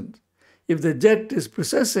directions, if the jet is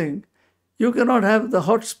precessing, you cannot have the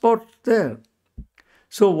hot spot there.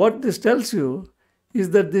 So what this tells you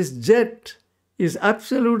is that this jet is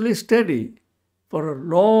absolutely steady for a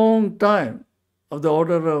long time, of the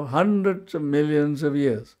order of hundreds of millions of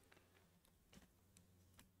years.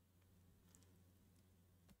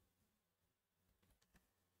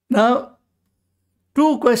 Now,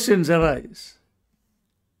 two questions arise.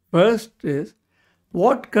 First is,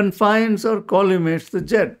 what confines or collimates the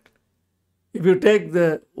jet? If you take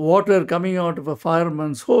the water coming out of a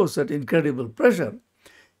fireman's hose at incredible pressure,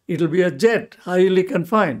 it will be a jet, highly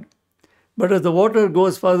confined. But as the water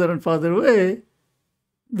goes further and further away,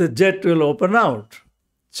 the jet will open out.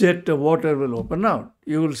 Jet of water will open out.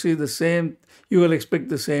 You will see the same, you will expect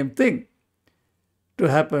the same thing to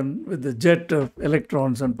happen with the jet of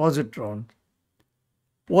electrons and positrons.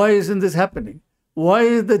 Why isn't this happening? Why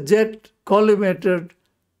is the jet collimated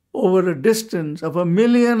over a distance of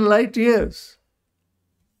 1,000,000 light years?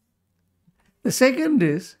 The second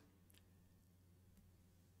is,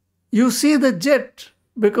 you see the jet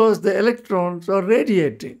because the electrons are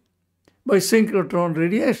radiating by synchrotron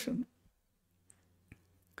radiation.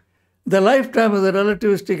 The lifetime of the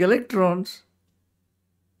relativistic electrons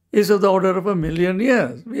is of the order of 1 million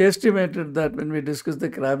years. We estimated that when we discussed the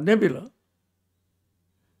Crab Nebula.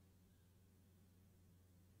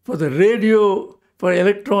 For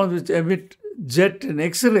electrons which emit jet in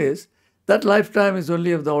X-rays, that lifetime is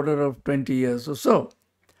only of the order of 20 years or so.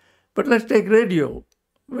 But let's take radio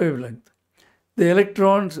wavelength. The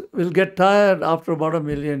electrons will get tired after about 1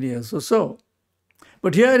 million years or so.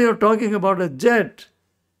 But here you're talking about a jet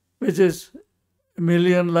which is 1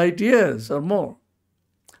 million light years or more.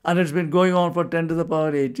 And it's been going on for 10 to the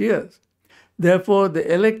power 8 years. Therefore,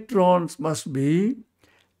 the electrons must be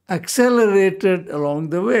accelerated along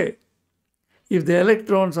the way. If the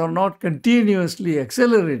electrons are not continuously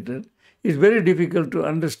accelerated, it's very difficult to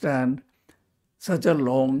understand such a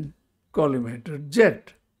long collimated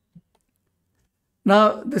jet.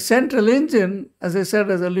 Now, the central engine, as I said,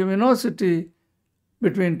 has a luminosity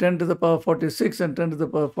between 10 to the power 46 and 10 to the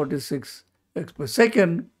power 46 x per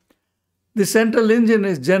second. The central engine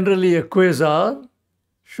is generally a quasar,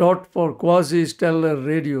 short for quasi-stellar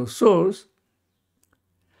radio source,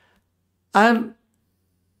 and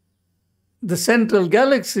the central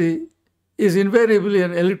galaxy is invariably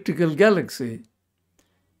an elliptical galaxy.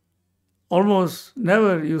 Almost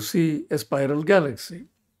never you see a spiral galaxy.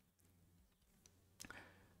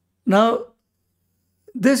 Now,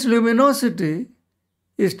 this luminosity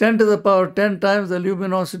is 10 to the power 10 times the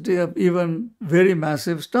luminosity of even very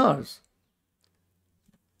massive stars.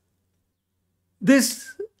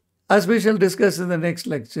 This, as we shall discuss in the next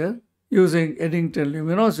lecture, using Eddington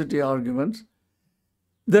luminosity arguments,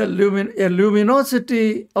 a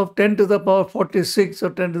luminosity of 10 to the power 46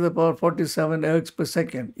 or 10 to the power 47 ergs per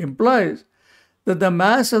second implies that the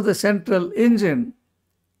mass of the central engine,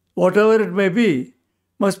 whatever it may be,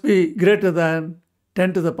 must be greater than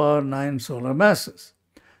 10 to the power 9 solar masses.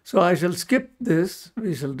 So I shall skip this.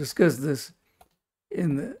 We shall discuss this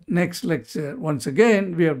in the next lecture. Once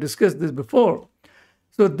again, we have discussed this before.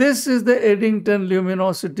 So this is the Eddington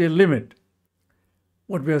luminosity limit.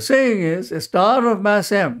 What we are saying is a star of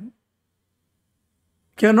mass m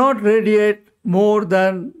cannot radiate more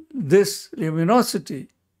than this luminosity,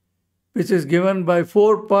 which is given by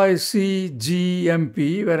 4 pi c g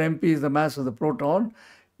mp, where mp is the mass of the proton,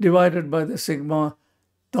 divided by the sigma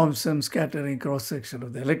Thomson scattering cross-section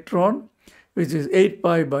of the electron, which is 8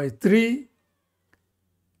 pi by 3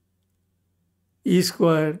 e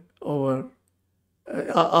squared over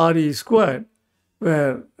Re squared,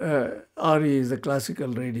 where Re is the classical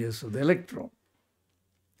radius of the electron.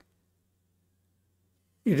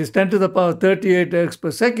 It is 10 to the power 38 ergs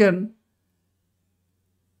per second.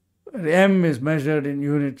 M is measured in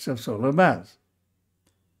units of solar mass.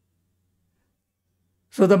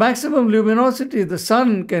 So the maximum luminosity the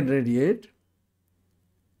sun can radiate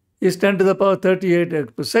is 10 to the power 38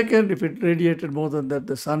 ergs per second. If it radiated more than that,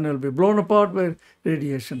 the sun will be blown apart by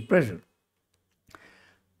radiation pressure.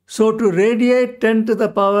 So to radiate 10 to the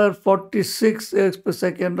power 46 ergs per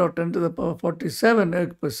second or 10 to the power 47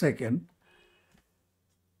 ergs per second,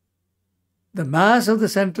 the mass of the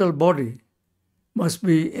central body must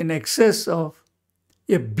be in excess of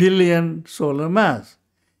 1 billion solar mass.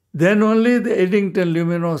 Then only the Eddington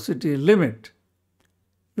luminosity limit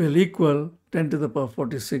will equal 10 to the power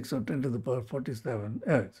 46 or 10 to the power 47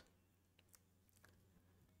 ergs.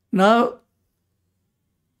 Now,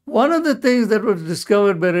 one of the things that was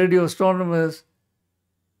discovered by radio astronomers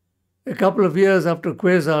a couple of years after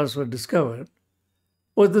quasars were discovered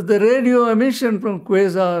was that the radio emission from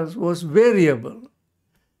quasars was variable.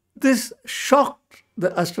 This shocked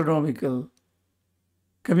the astronomical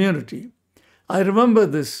community. I remember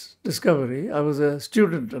this discovery. I was a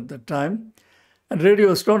student at that time, and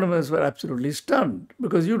radio astronomers were absolutely stunned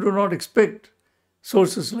because you do not expect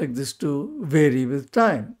sources like this to vary with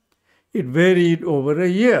time. It varied over a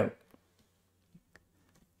year.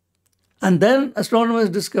 And then astronomers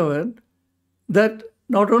discovered that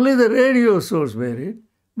not only the radio source varied,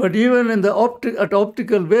 but even in the at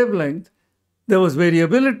optical wavelength, there was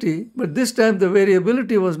variability. But this time the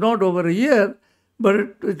variability was not over a year, but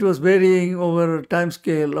it was varying over a time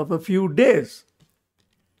scale of a few days.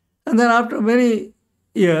 And then after many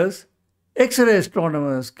years, X-ray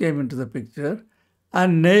astronomers came into the picture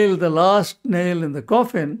and nailed the last nail in the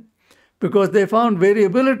coffin, because they found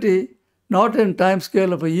variability not in time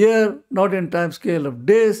scale of a year, not in time scale of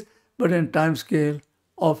days, but in time scale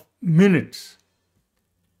of minutes.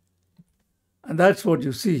 And that's what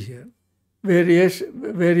you see here.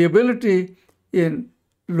 Variability in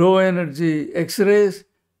low energy X-rays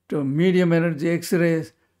to medium energy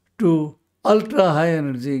X-rays to ultra high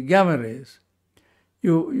energy gamma rays.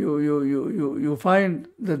 You find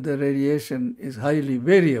that the radiation is highly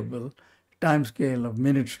variable, time scale of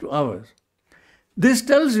minutes to hours. This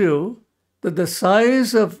tells you that the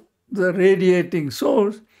size of the radiating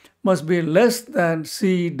source must be less than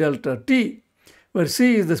c delta t, where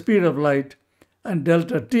c is the speed of light and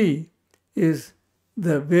delta t is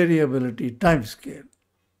the variability time scale.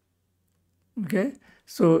 Okay,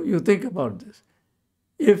 so you think about this.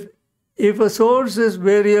 If a source is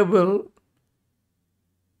variable,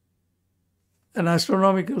 an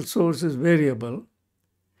astronomical source is variable,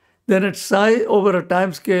 then its size over a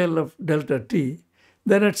time scale of delta t,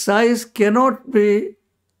 then its size cannot be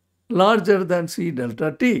larger than c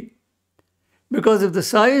delta t. Because if the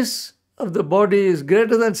size of the body is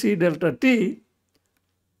greater than c delta t,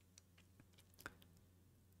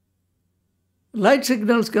 light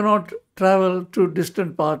signals cannot travel to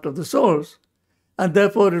distant part of the source, and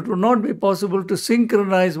therefore it would not be possible to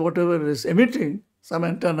synchronize whatever is emitting, some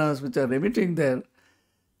antennas which are emitting there,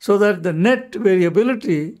 so that the net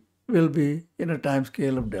variability will be in a time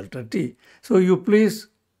scale of delta t. So you please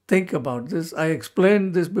think about this. I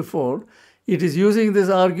explained this before. It is using this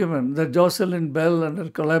argument that Jocelyn Bell and her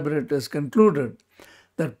collaborators concluded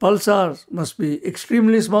that pulsars must be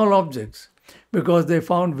extremely small objects because they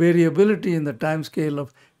found variability in the time scale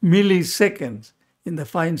of milliseconds in the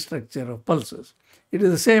fine structure of pulsars. It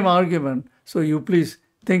is the same argument, so you please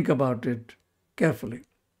think about it carefully.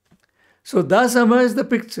 So thus emerged the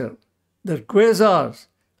picture that quasars,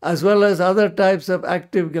 as well as other types of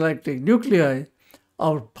active galactic nuclei,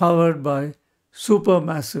 are powered by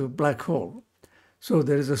supermassive black hole. So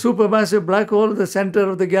there is a supermassive black hole at the center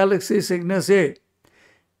of the galaxy Cygnus A,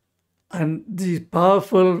 and these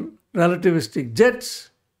powerful relativistic jets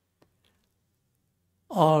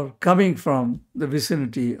are coming from the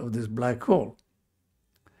vicinity of this black hole.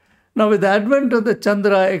 Now, with the advent of the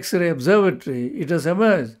Chandra X-ray Observatory, it has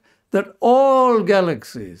emerged that all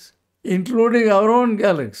galaxies, including our own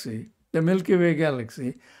galaxy, the Milky Way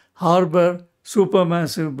galaxy, harbor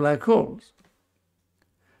supermassive black holes.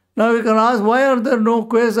 Now we can ask, why are there no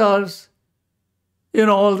quasars in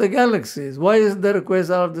all the galaxies? Why isn't there a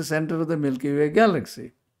quasar at the center of the Milky Way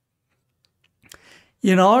galaxy?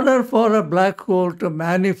 In order for a black hole to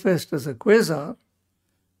manifest as a quasar,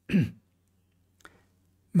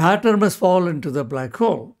 matter must fall into the black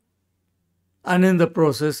hole and in the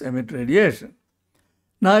process emit radiation.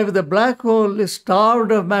 Now, if the black hole is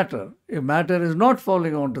starved of matter, if matter is not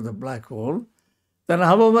falling onto the black hole, then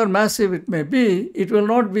however massive it may be, it will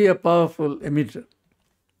not be a powerful emitter.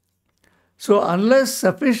 So unless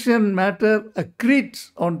sufficient matter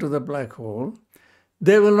accretes onto the black hole,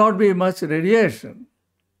 there will not be much radiation.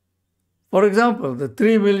 For example, the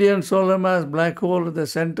 3 million solar mass black hole at the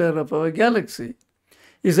center of our galaxy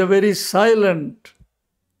is a very silent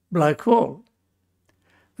black hole.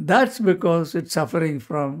 That's because it's suffering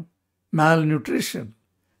from malnutrition.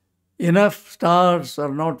 Enough stars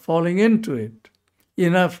are not falling into it.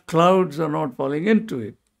 Enough clouds are not falling into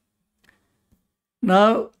it.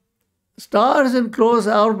 Now, stars in close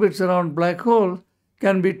orbits around black holes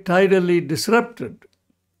can be tidally disrupted,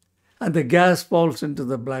 and the gas falls into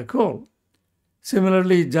the black hole.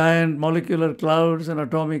 Similarly, giant molecular clouds and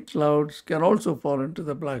atomic clouds can also fall into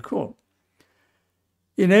the black hole.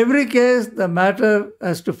 In every case, the matter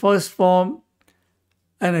has to first form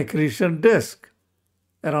an accretion disk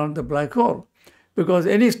around the black hole, because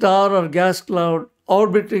any star or gas cloud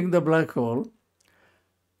orbiting the black hole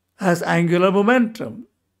has angular momentum,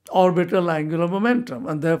 orbital angular momentum,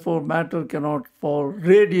 and therefore matter cannot fall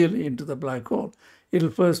radially into the black hole. It will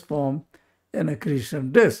first form an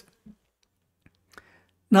accretion disk.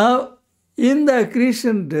 Now, in the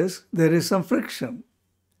accretion disk, there is some friction,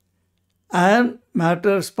 and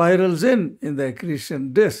matter spirals in the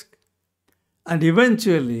accretion disk, and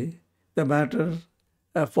eventually the matter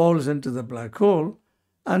falls into the black hole,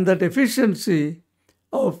 and that efficiency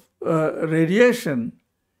of radiation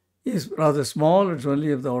is rather small. It's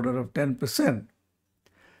only of the order of 10%.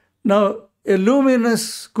 Now, a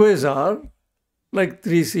luminous quasar like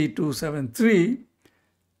 3C273,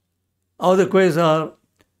 or the quasar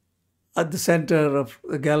at the center of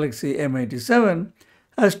the galaxy M87,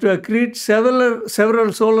 has to accrete several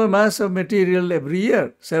solar mass of material every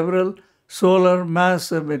year,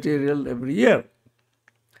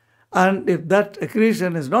 And if that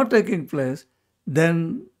accretion is not taking place,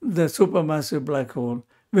 then the supermassive black hole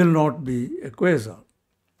will not be a quasar.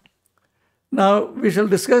 Now, we shall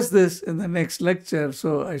discuss this in the next lecture,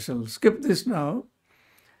 so I shall skip this now.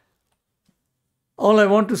 All I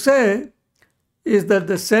want to say is that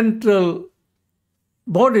the central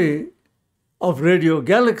body of radio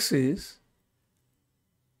galaxies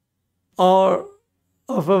are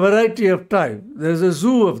of a variety of type. There's a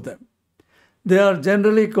zoo of them. They are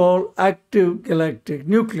generally called active galactic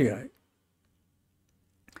nuclei.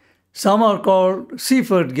 Some are called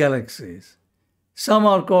Seyfert galaxies. Some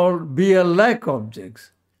are called BL-like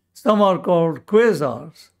objects. Some are called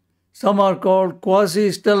quasars. Some are called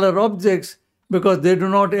quasi-stellar objects because they do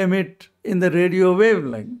not emit in the radio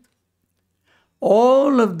wavelength.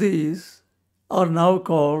 All of these are now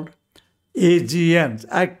called AGNs,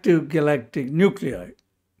 active galactic nuclei.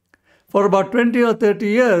 For about 20 or 30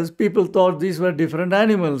 years, people thought these were different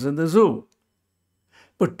animals in the zoo.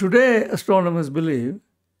 But today, astronomers believe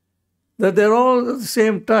that they're all the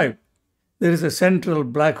same type. There is a central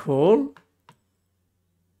black hole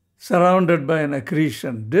surrounded by an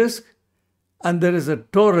accretion disk, and there is a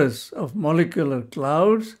torus of molecular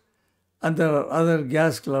clouds, and there are other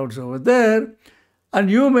gas clouds over there,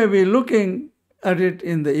 and you may be looking at it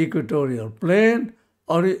in the equatorial plane,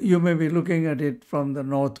 or you may be looking at it from the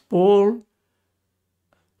North Pole,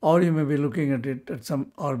 or you may be looking at it at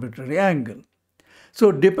some arbitrary angle.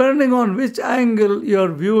 So depending on which angle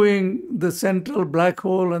you're viewing the central black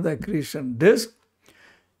hole and the accretion disk,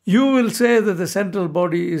 you will say that the central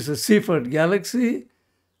body is a Seyfert galaxy,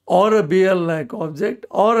 or a BL-like object,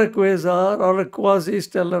 or a quasar, or a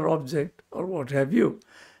quasi-stellar object, or what have you.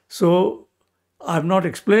 So I'm not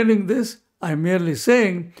explaining this. I'm merely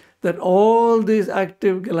saying that all these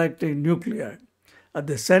active galactic nuclei at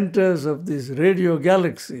the centers of these radio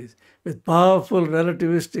galaxies with powerful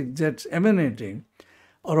relativistic jets emanating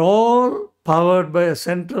are all powered by a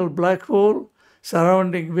central black hole,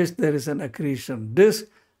 surrounding which there is an accretion disk,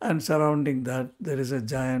 and surrounding that there is a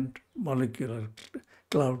giant molecular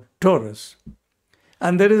cloud torus.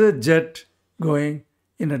 And there is a jet going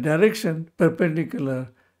in a direction perpendicular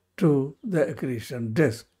to the accretion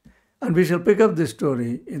disk. And we shall pick up this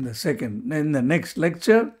story in the next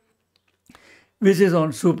lecture, which is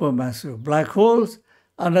on supermassive black holes,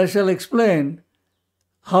 and I shall explain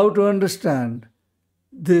how to understand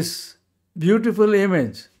this beautiful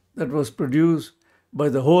image that was produced by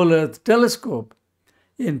the Whole Earth Telescope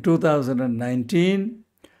in 2019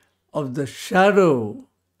 of the shadow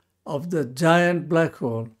of the giant black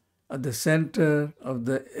hole at the center of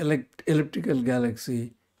the elliptical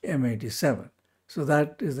galaxy M87. So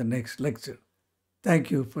that is the next lecture.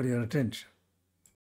 Thank you for your attention.